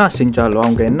என்ன செஞ்சாலும்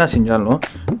அவங்க என்ன செஞ்சாலும்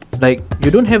like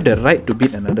you don't have the right to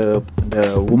beat the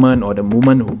woman or the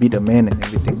woman who beat the man and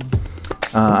everything.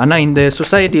 ஆனால் இந்த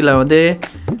சொசைட்டியில் வந்து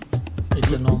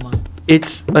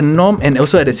it's a norm and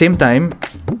also at the same time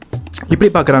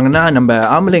இப்படி பார்க்குறாங்கன்னா நம்ம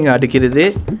ஆம்பளைங்க அடிக்கிறது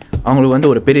அவங்களுக்கு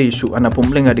வந்து ஒரு பெரிய இஷ்யூ, ஆனால்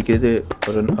பொம்பளைங்க அடிக்கிறது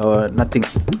ஒரு நத்திங்.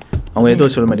 அவங்க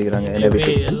எதுவும் சொல்ல மாட்டேங்கிறாங்க.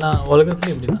 எல்லா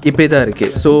உலகத்துலையும் இப்படி தான்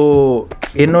இருக்குது. ஸோ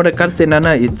என்னோட கருத்து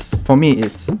என்னன்னா, it's for me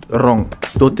it's wrong,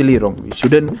 totally wrong. We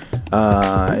shouldn't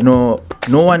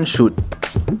no one should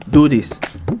do this,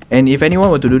 and if anyone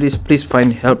were to do this, please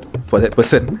find help for that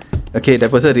person. Okay,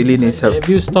 that person really needs help.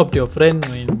 Have you stopped your friend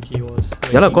when he was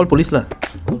call police lah.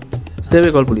 Straight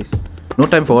away call police. No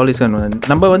time for all this kind of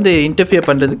நம்ம வந்து interfere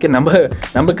பண்ணுறதுக்கு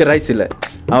நமக்கு rights இல்லை.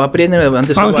 அவன் அப்படியே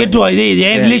வந்து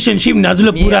relationship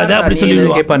நடுவில் பூராத அப்படி சொல்லி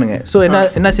கேட்பானுங்க. ஸோ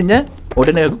என்ன செஞ்சேன்,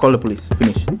 உடனே call police,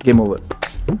 finish, game over.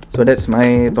 So that's my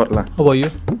thought lah. How about you?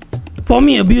 For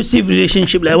me, abusive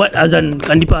relationship like what Azan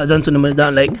கண்டிப்பாக அசான் சொன்ன மாதிரி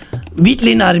தான். லைக்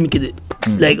வீட்லேருந்து ஆரம்பிக்குது.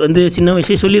 லைக் வந்து சின்ன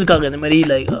வயசே சொல்லியிருக்காங்க இந்த மாதிரி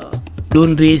like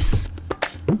don't raise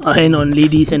hand on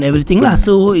ladies and everything lah.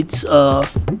 So it's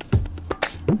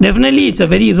definitely it's a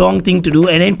very wrong thing to do,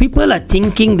 and then people are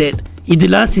thinking that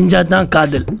இதெல்லாம் செஞ்சால் தான்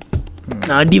காதல்.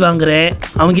 நான் அடி வாங்குறேன்,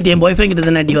 அவங்ககிட்ட என் பாய் ஃப்ரெண்ட் கிட்ட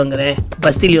தான் அடி வாங்குறேன்,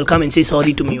 but still you'll come and say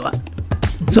sorry to me what.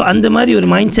 So அந்த மாதிரி ஒரு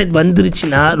மைண்ட் செட்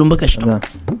வந்துருச்சுன்னா ரொம்ப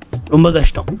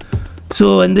கஷ்டம். ஸோ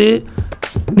வந்து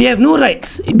they have no rights,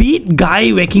 be it guy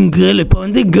whacking girl. இப்போ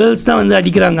வந்து கேர்ள்ஸ் தான் வந்து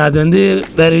அடிக்கிறாங்க, அது வந்து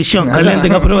வேறு விஷயம்.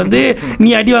 கல்யாணத்துக்கு அப்புறம் வந்து நீ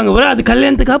அடி வாங்க போகிற, அது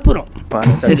கல்யாணத்துக்கு அப்புறம்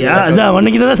சரியா? அதான்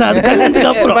உனக்கிட்ட தான் சார், அது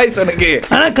கல்யாணத்துக்கு அப்புறம்.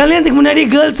 ஆனால் கல்யாணத்துக்கு முன்னாடி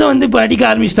கேர்ள்ஸும் வந்து இப்போ அடிக்க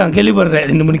ஆரம்பிச்சிட்டாங்க, கேள்விப்படுறேன்.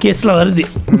 2-3 கேஸ்லாம் வருது.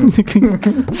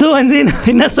 ஸோ வந்து நான்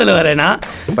என்ன சொல்ல வரேன்னா,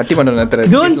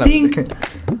 பட்டிமன்றம் டோன்ட் திங்க்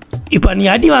இப்போ நீ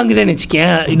அடி வாங்குறேன்னு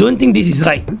வச்சுக்கேன், you don't think this is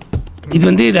right. இது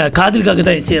வந்து காதலுக்காக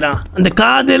தான் செய்கிறான். அந்த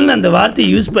காதல்னு அந்த வார்த்தையை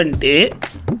யூஸ் பண்ணிட்டு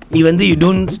நீ வந்து you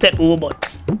don't step over but.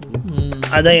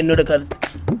 அதான் என்னோட கருத்து.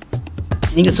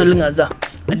 நீங்கள் சொல்லுங்கள் அசா,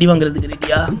 அடி வாங்குறதுக்கு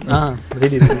ரெடியா?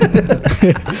 ரெடி.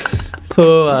 ஸோ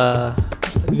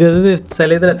இது வந்து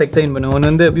சில இதில் எஃபெக்ட் பண்ணும். ஒன்று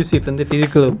வந்து அப்யூசிவ் வந்து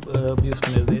ஃபிசிக்கல் அப்யூஸ்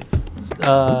பண்ணுறது.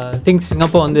 திங்க்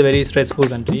சிங்கப்பூர் வந்து very stressful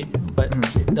country, but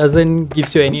it doesn't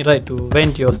gives you any right to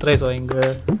vent your stress or anger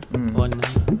on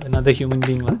another human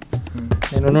being lah.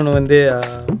 And இன்னொன்று வந்து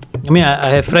I mean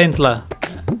I have friends lah,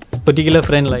 particular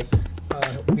friend like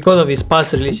because of his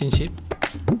past relationship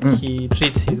he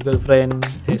treats his girlfriend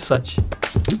as such.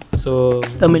 So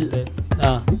Tamil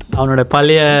அவனோட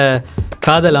பழைய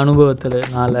காதல்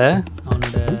அனுபவத்தினால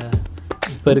அவனோட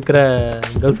இப்போ இருக்கிற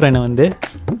girl ஃப்ரெண்டை வந்து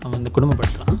அவன் வந்து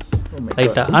குடும்பப்படுத்துகிறான்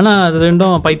ரைட்டா. ஆனால் அது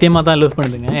ரெண்டும் பைத்தியமாக தான் லவ்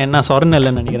பண்ணுதுங்க. ஏன்னா சொரணை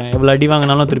இல்லைன்னு நினைக்கிறேன். எவ்வளோ அடி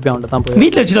வாங்கினாலும் திருப்பி அவன்கிட்ட தான் போய்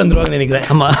வீட்டில் வச்சுட்டு வந்துடுவாங்கன்னு நினைக்கிறேன்.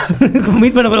 ஆமாம்,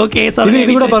 மீட் பண்ண போகிற ஓகே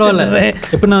இது கூட பரவாயில்ல.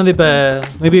 எப்படின்னா வந்து இப்போ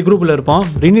மேபி குரூப்பில் இருப்போம்,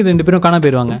 ரெண்டு பேரும் காண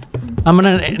போயிடுவாங்க.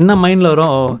 நம்ம என்ன மைண்டில்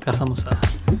வரும், கசமுசா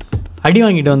அடி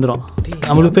வாங்கிட்டு வந்துடும்.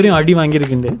 நம்மளுக்கு தெரியும் அடி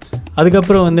வாங்கியிருக்குண்டு.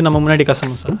 அதுக்கப்புறம் வந்து நம்ம முன்னாடி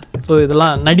கசமுசா. ஸோ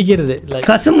இதெல்லாம் நடிக்கிறது லைக்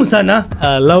கசமுசானா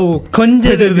லவ்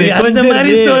கொஞ்சம் அந்த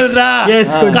மாதிரி சொல்றா.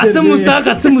 கசமுசா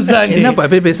கசமுசா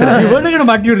என்ன பேசுறேன்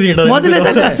மாட்டி விடுறீங்க. முதல்ல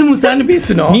தான் கசமுசான்னு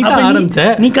பேசணும். நீ தான் ஆரம்பிச்ச.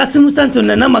 நீ கசமுசான்னு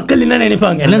சொன்னா மக்கள் என்ன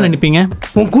நினைப்பாங்க? என்ன நினைப்பீங்க?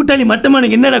 உன் கூட்டாளி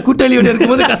மட்டமானுக்கு என்னடா கூட்டாளியோட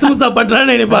இருக்கும்போது கசமுசா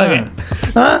பண்றான்னு நினைப்பாங்க.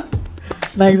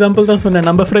 நான் எக்ஸாம்பிள் தான் சொன்னேன்,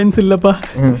 நம்ம ஃப்ரெண்ட்ஸ் இல்லைப்பா.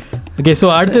 ஓகே, ஸோ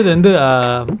அடுத்தது வந்து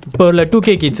இப்போ உள்ள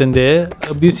 2K கிட்ஸ் வந்து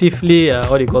abusively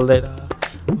what you call that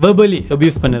verbally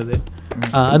abuse பண்ணுறது.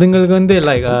 அதுங்களுக்கு வந்து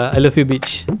like I love you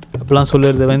bitch அப்படிலாம்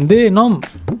சொல்லுறது வந்து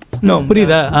நோ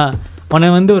புரியுதா? உன்னை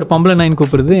வந்து ஒரு பொம்பளை 9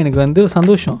 கூப்பிடுறது எனக்கு வந்து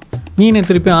சந்தோஷம். நீ என்ன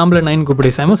திருப்பி ஆம்பளை 9 கூப்பிடு,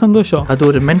 செம சந்தோஷம். அது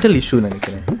ஒரு மென்டல் இஷ்யூ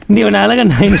நினைக்கிறேன். நீ உன்னை அழகா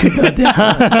 9 பார்த்தியா?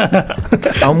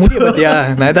 அவன் முடிய பார்த்தியா?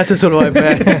 நான் ஏதாச்சும் சொல்லுவான். இப்போ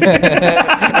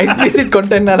எக்ஸ்பிளிசிட்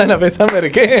கண்டென்ட்னால நான் பேசாமல்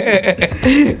இருக்கேன்.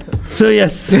 ஸோ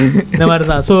எஸ், இந்த மாதிரி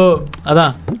தான். ஸோ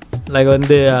அதான் லைக்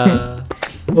வந்து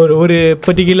ஒரு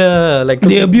particular like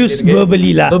the abuse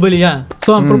வெர்பலியா. So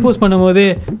அவன் ப்ரப்போஸ் பண்ணும்போது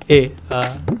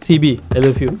சிபி ஐ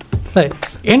லவ் யூ,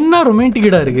 என்ன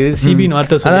ரொமான்டிக்கா இருக்கு சிபின்னு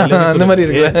வார்த்தை சொல்ல அந்த மாதிரி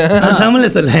இருக்கு. தமிழ்ல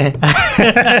சொல்ல.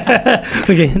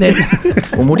 ஓகே,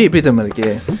 முடி எப்படி தம்மா இருக்கு?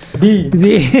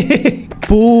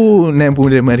 பூ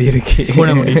பூன்ற மாதிரி இருக்கு.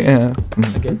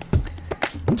 Okay,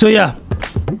 so yeah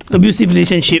abusive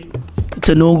relationship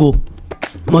it's a no go.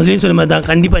 முதல்ல சொன்ன மாதிரி தான்.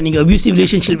 கண்டிப்பாக நீங்கள் அபியூசிவ்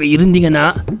ரிலேஷன்ஷிப் இருந்தீங்கன்னா,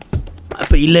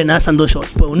 அப்போ இல்லைன்னா சந்தோஷம்.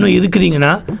 இப்போ இன்னும்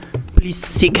இருக்கிறீங்கன்னா ப்ளீஸ்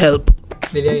சீக் ஹெல்ப்.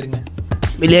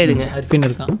 வெளியாயிடுங்க. அர்ஃபின்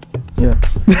இருக்கான்,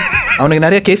 அவனுக்கு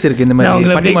நிறைய கேஸ் இருக்கு இந்த மாதிரி.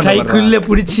 உங்களை கைக்குள்ளே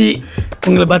பிடிச்சி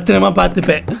உங்களை பத்திரமா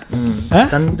பார்த்துப்பேன்.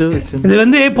 இது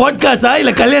வந்து பாட்காஸ்டா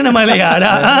இல்லை கல்யாண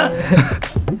மாலையாடா?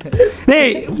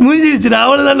 டேய் முடிஞ்சிருச்சுடா,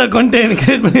 அவ்வளோதான் நான் கண்டென்ட்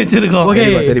கிரியேட் பண்ணி வச்சிருக்கோம். ஓகே,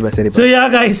 சரிப்பா சரி. So yeah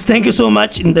guys, thank you so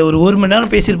much. இந்த ஒரு 1 மணி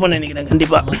நேரம் பேசியிருப்போம்னு நினைக்கிறேன்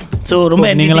கண்டிப்பாக. ஸோ ரொம்ப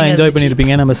நீங்களாம் என்ஜாய்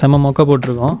பண்ணியிருப்பீங்க. நம்ம செம்ம மொக்கா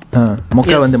போட்டிருக்கோம்.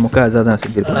 மொக்கா வந்து மொக்கா அதான் தான்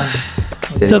சொல்லியிருப்பேன்.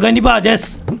 ஸோ கண்டிப்பாக just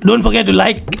don't forget to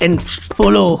like and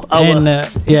follow அவர்.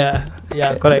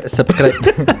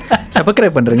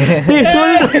 சப்ஸ்கிரைப் பண்ணுறேங்க.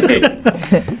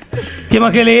 Okay,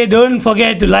 மக்களே, don't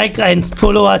forget to like and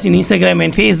follow us in Instagram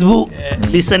and Facebook.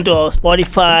 Listen to our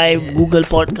Spotify, Google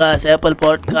Podcast, Apple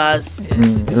Podcast.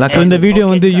 இந்த வீடியோ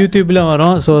வந்து யூடியூப்ல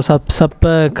வரும். ஸோ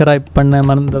சப்ஸ்கிரைப் பண்ண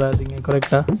மறந்துடாதீங்க.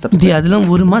 கரெக்டா? அதெல்லாம்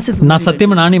ஒரு மாசத்துக்கு நான்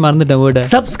சத்தியமா நானே மறந்துட்டேன் வேர்டை.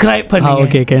 சப்ஸ்கிரைப் பண்ணுங்க.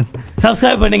 ஓகே கேன்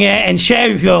சப்ஸ்கிரைப் பண்ணுங்க and share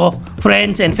with your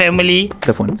friends and family,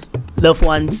 loved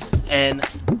ones and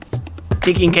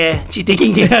taking care,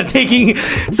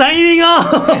 signing off.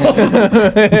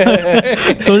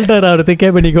 சொல்லிட்டாரு அவர் டேக்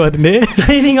கேர் பண்ணிக்கோ. வந்து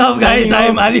signing off guys. I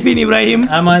am Arifin Ibrahim.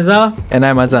 I'm Azza. And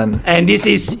I'm Azan. And this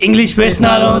is English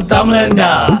Pesnalo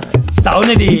Tamilanda.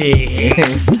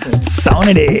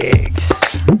 Soundedix.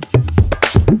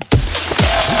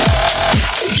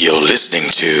 You're listening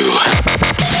to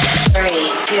 3,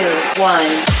 2,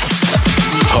 1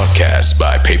 podcast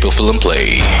by Paper Film Play.